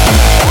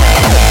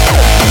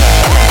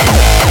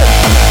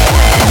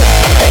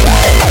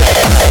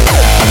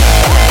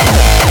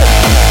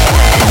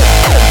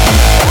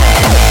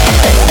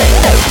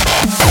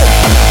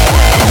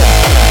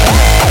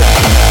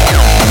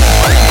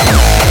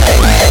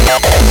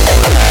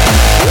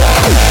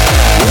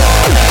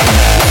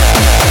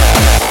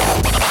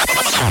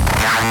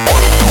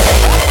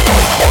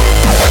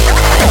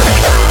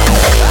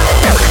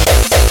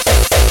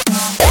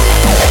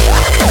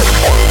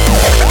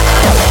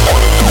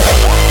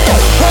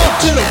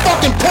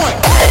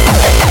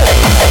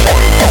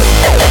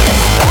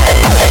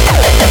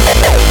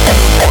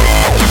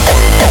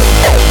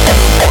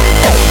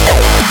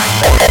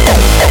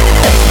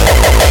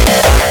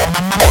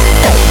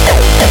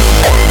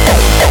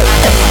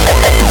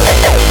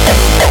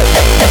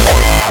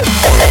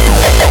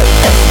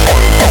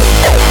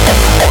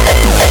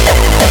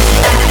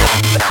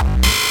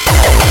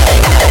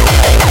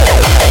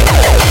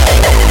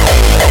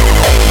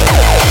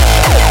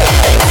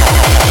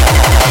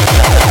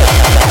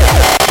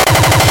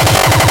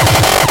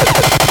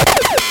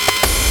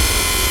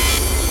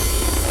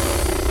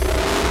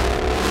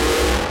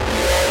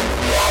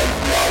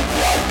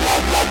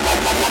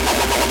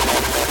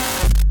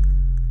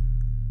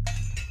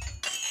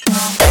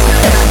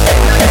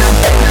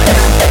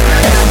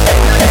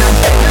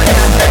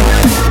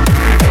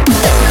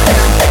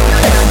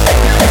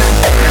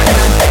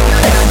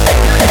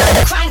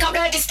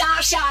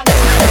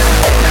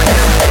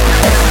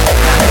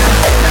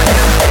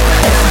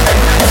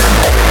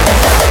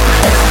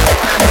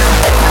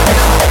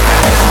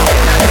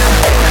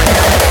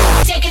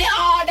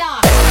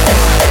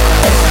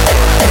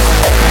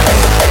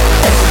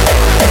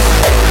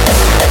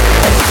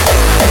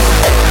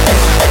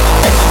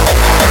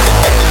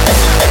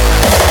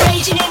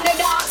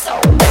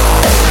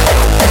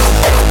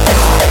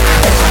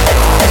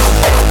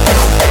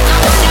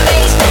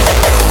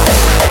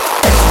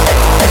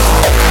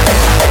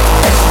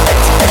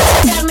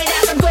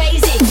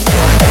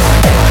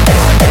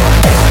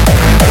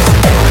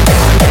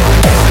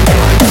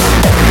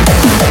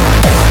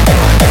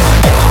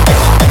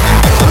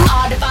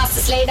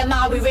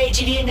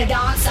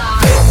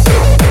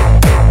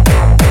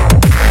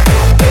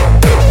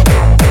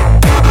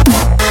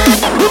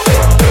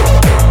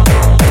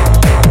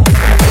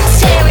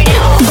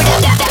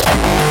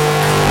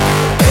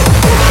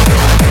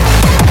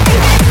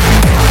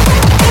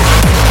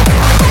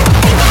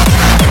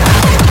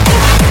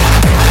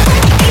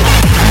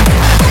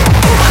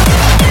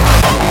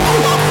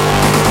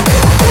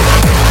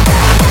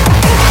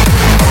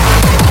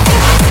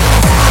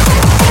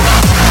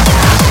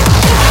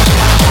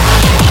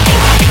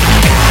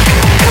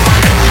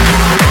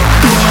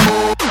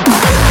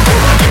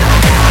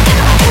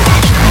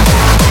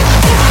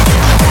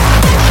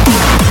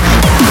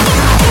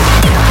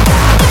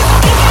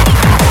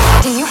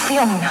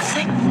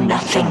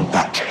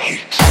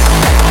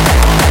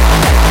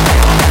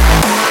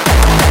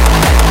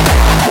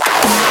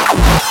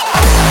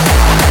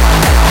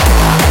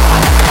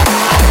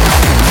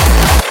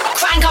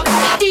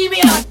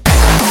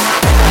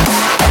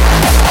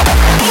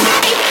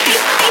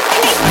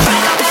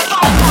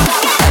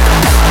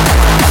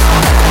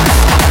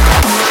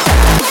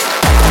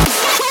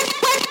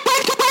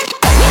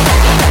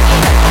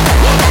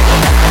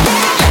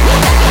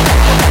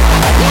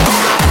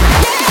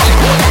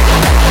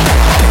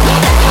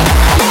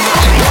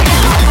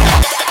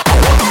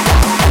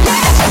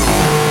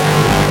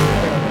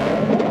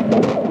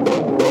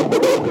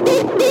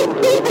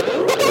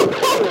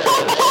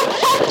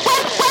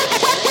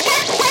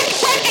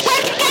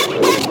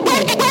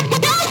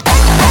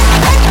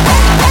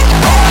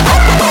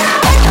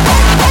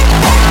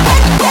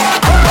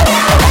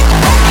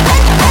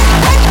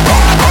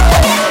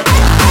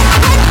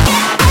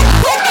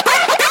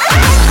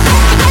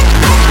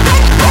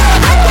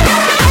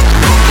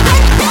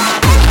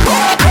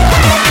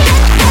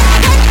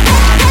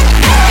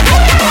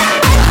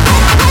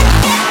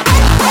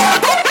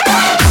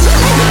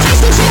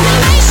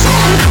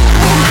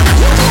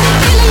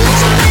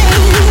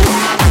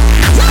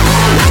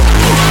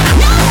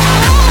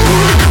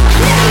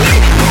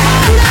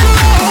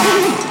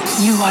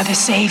 the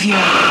Savior.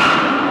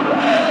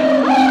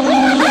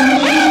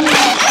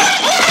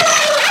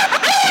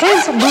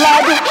 His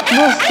blood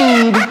will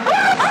feed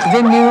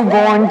the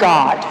newborn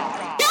God.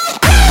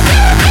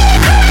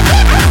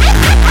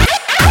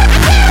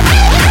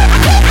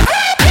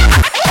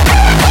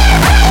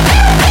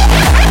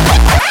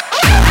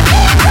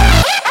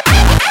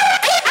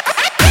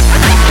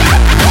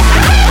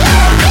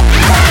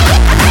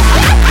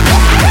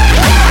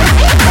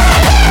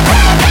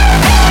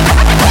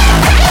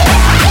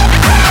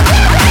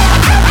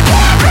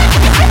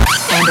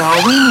 And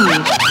all we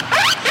need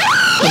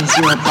is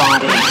your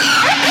body.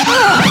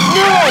 No!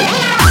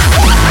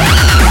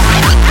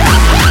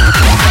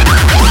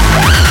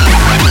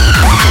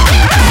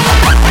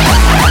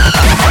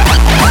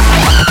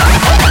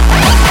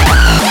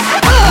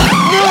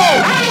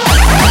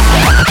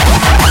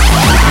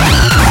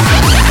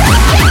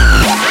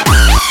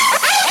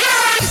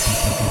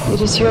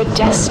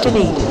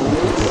 pain.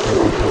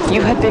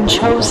 You had been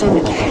chosen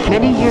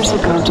many years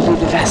ago to be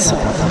the vessel.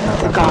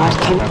 The God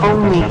can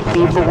only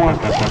be born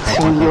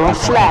through your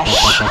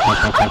flesh.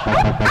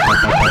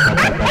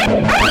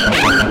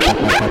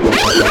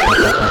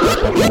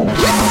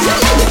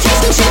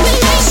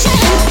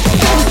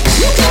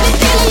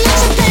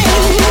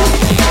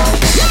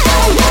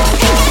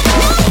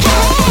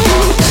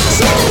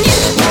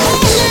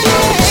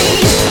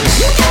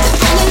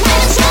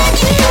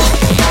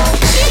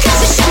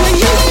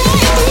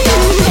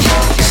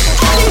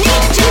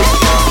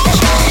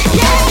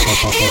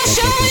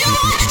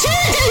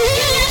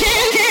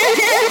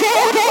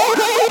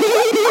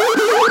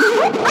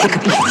 You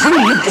could be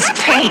free of this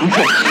pain.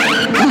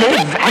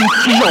 Live and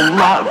feel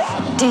love.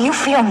 Do you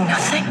feel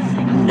nothing?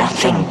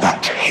 Nothing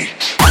but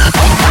hate.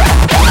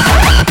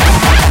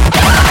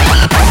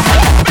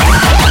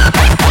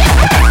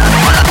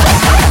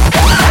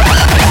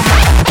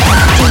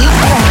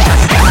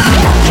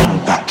 Nothing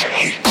but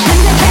hate.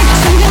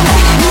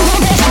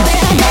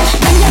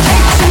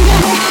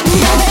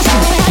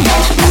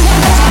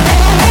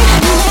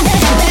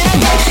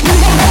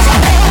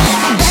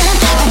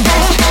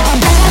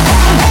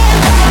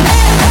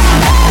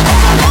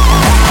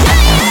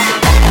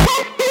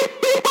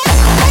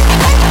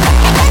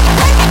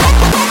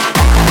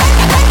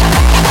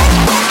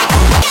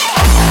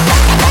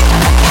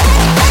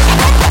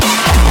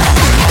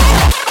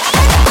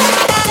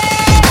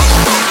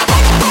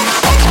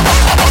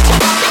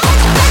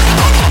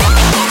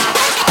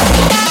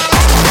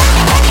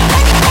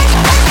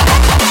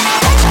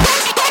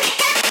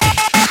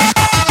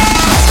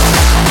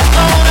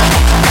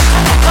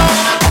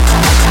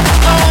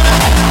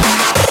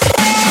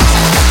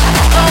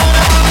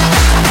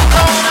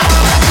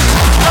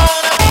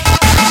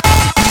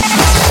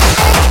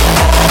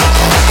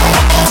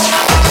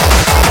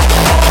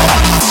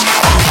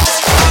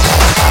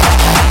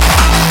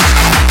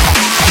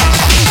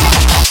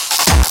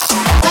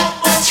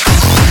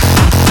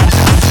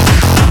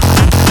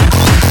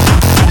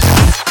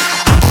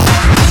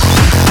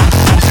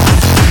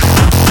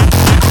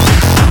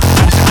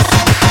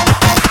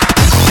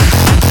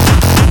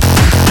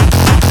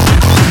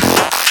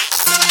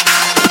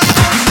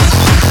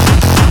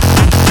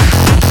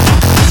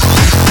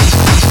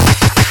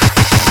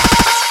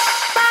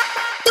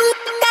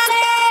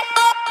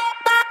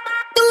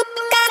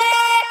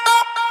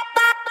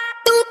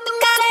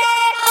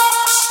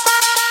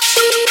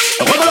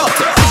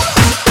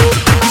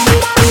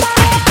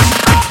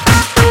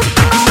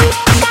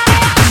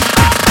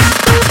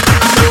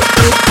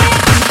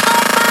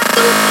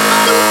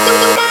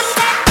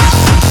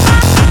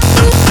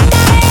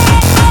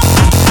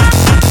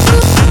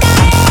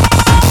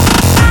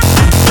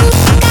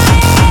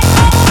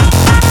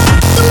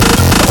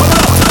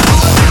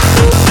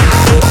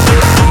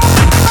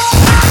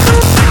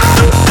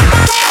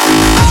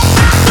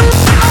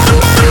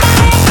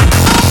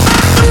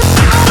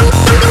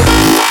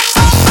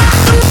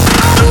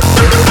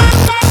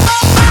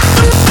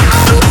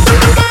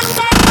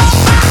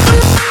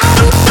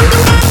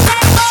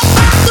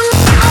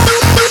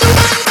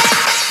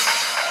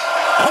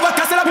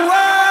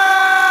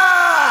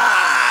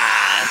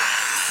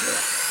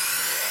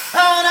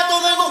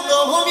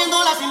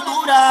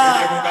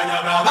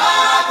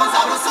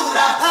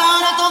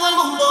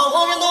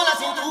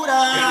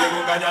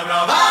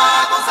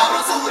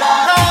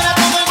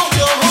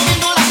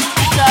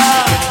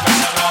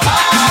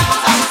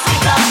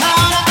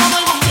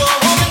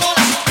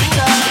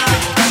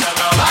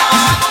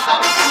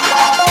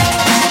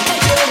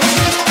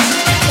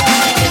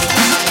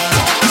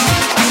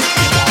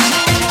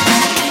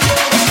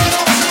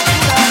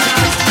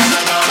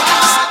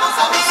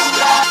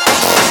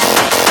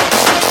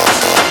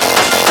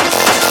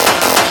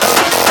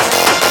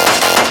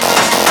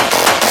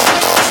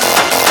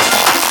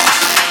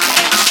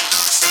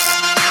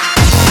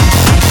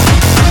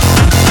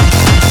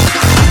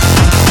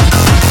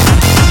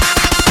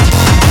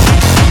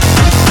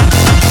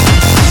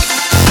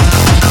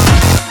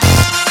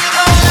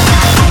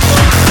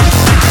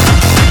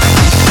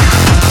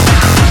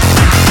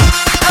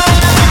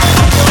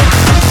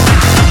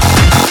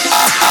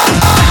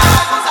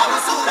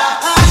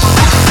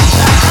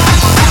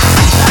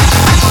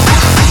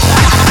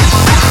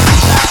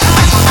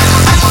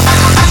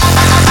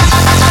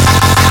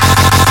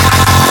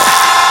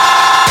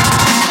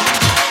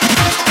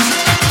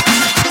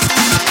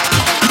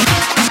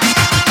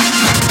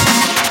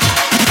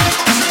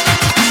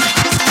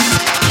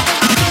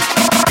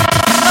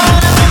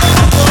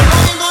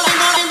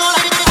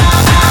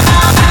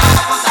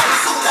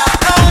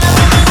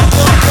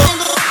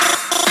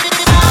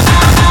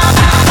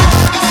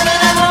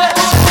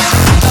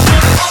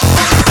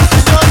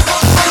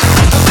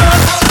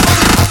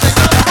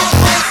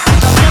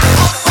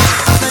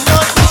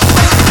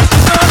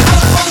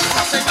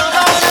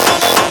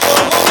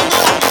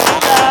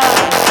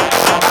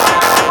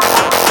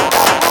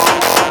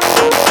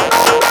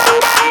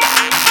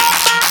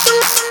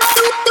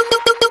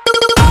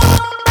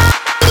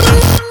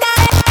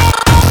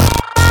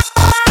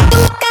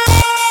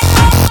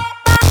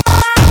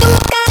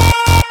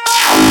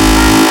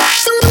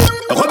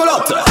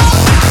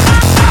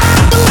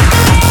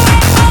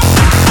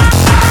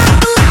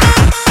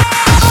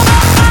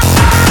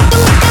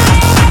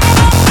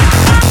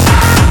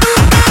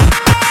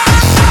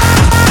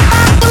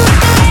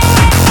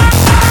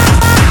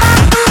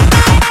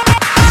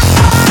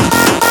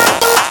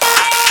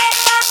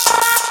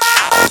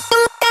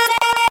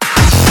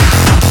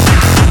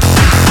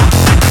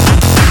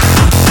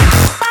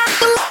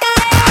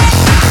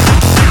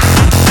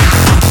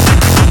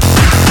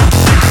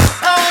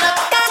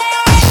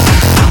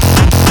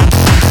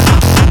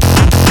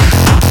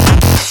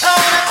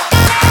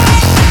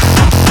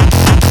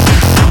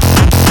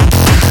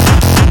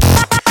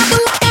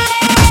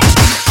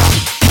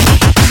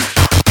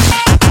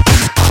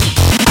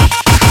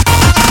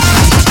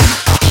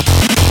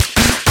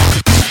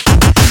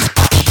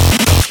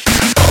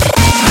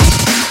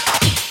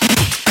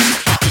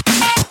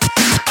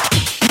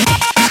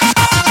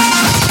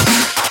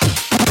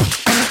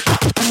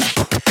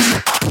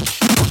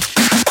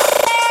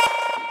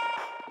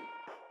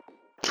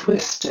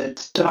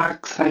 Twisted's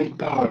Darkside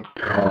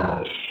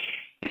Podcast.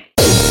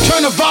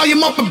 Turn the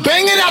volume up and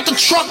bang it out the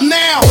truck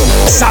now.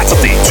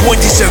 Saturday,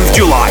 27th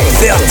July,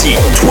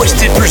 13,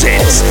 Twisted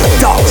presents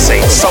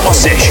Darkside Summer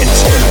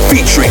Sessions,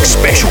 featuring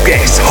special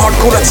guests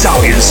Hardcore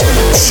Italians,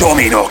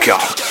 Tommy Knocker.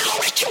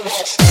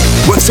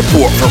 With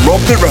support from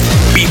Rob the River,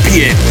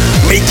 BPM,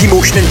 Mikey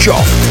Motion and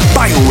Chuff,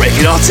 Biorec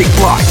and Arctic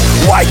Black,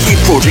 YK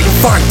Project and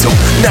Phantom,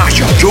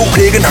 Nasha, Joe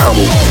Craig and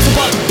Hamill.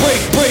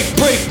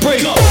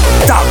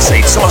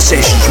 Darkside Summer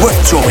Sessions with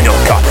Tommy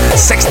Knocker,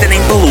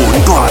 69 Below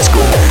in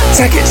Glasgow.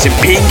 Tickets and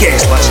paying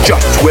guest list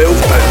just £12.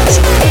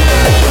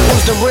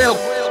 Who's the real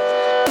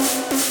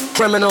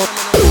criminal?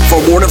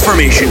 For more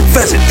information,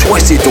 visit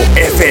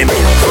twisted.fm.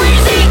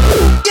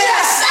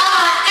 Yes,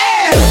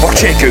 I am! Or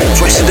check out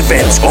Twisted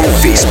Events on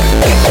Facebook.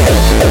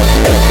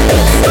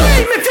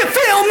 Scream if you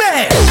feel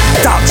me!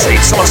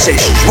 Darkside Summer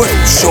Sessions with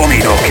Tommy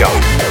Knocker.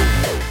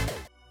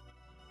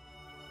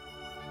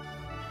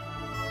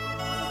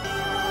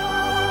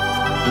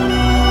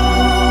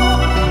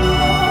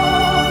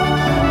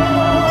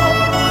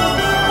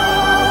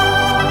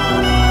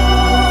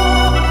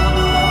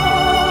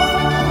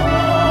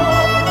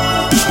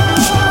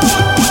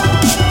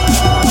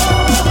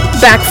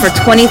 Back for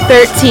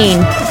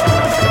 2013.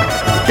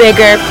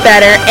 Bigger,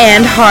 better,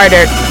 and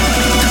harder.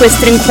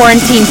 Twisted and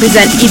Quarantine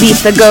present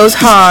Ibiza Goes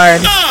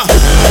Hard.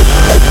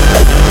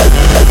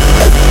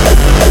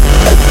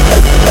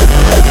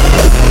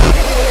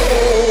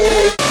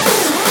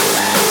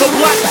 The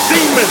black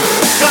demon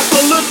got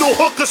the little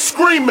hooker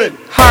screaming.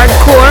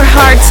 Hardcore,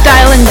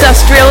 hardstyle,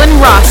 industrial, and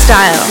raw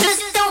style.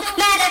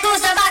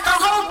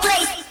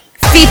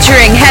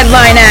 Featuring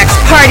headline acts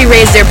Party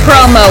Raiser,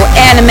 Promo,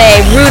 Anime,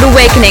 Rude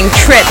Awakening,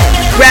 Trip,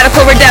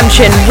 Radical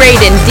Redemption,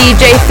 Raiden,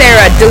 DJ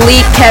Thera,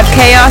 Delete, Kev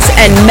Chaos,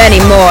 and many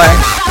more.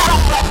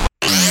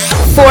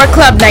 4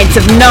 club nights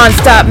of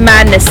non-stop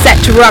madness set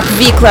to rock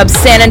V-Club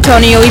San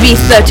Antonio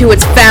Ibiza to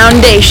its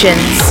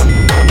foundations.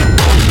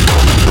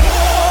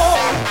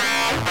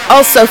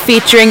 Also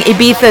featuring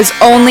Ibiza's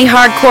only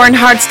hardcore and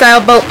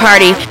hardstyle boat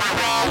party,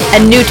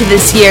 and new to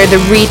this year, the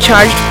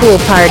Recharged Pool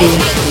Party.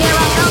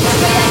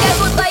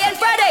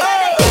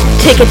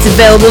 Tickets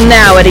available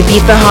now at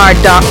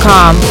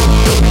ibizahard.com.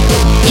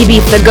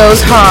 Ibiza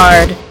Goes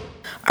Hard.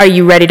 Are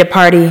you ready to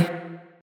party?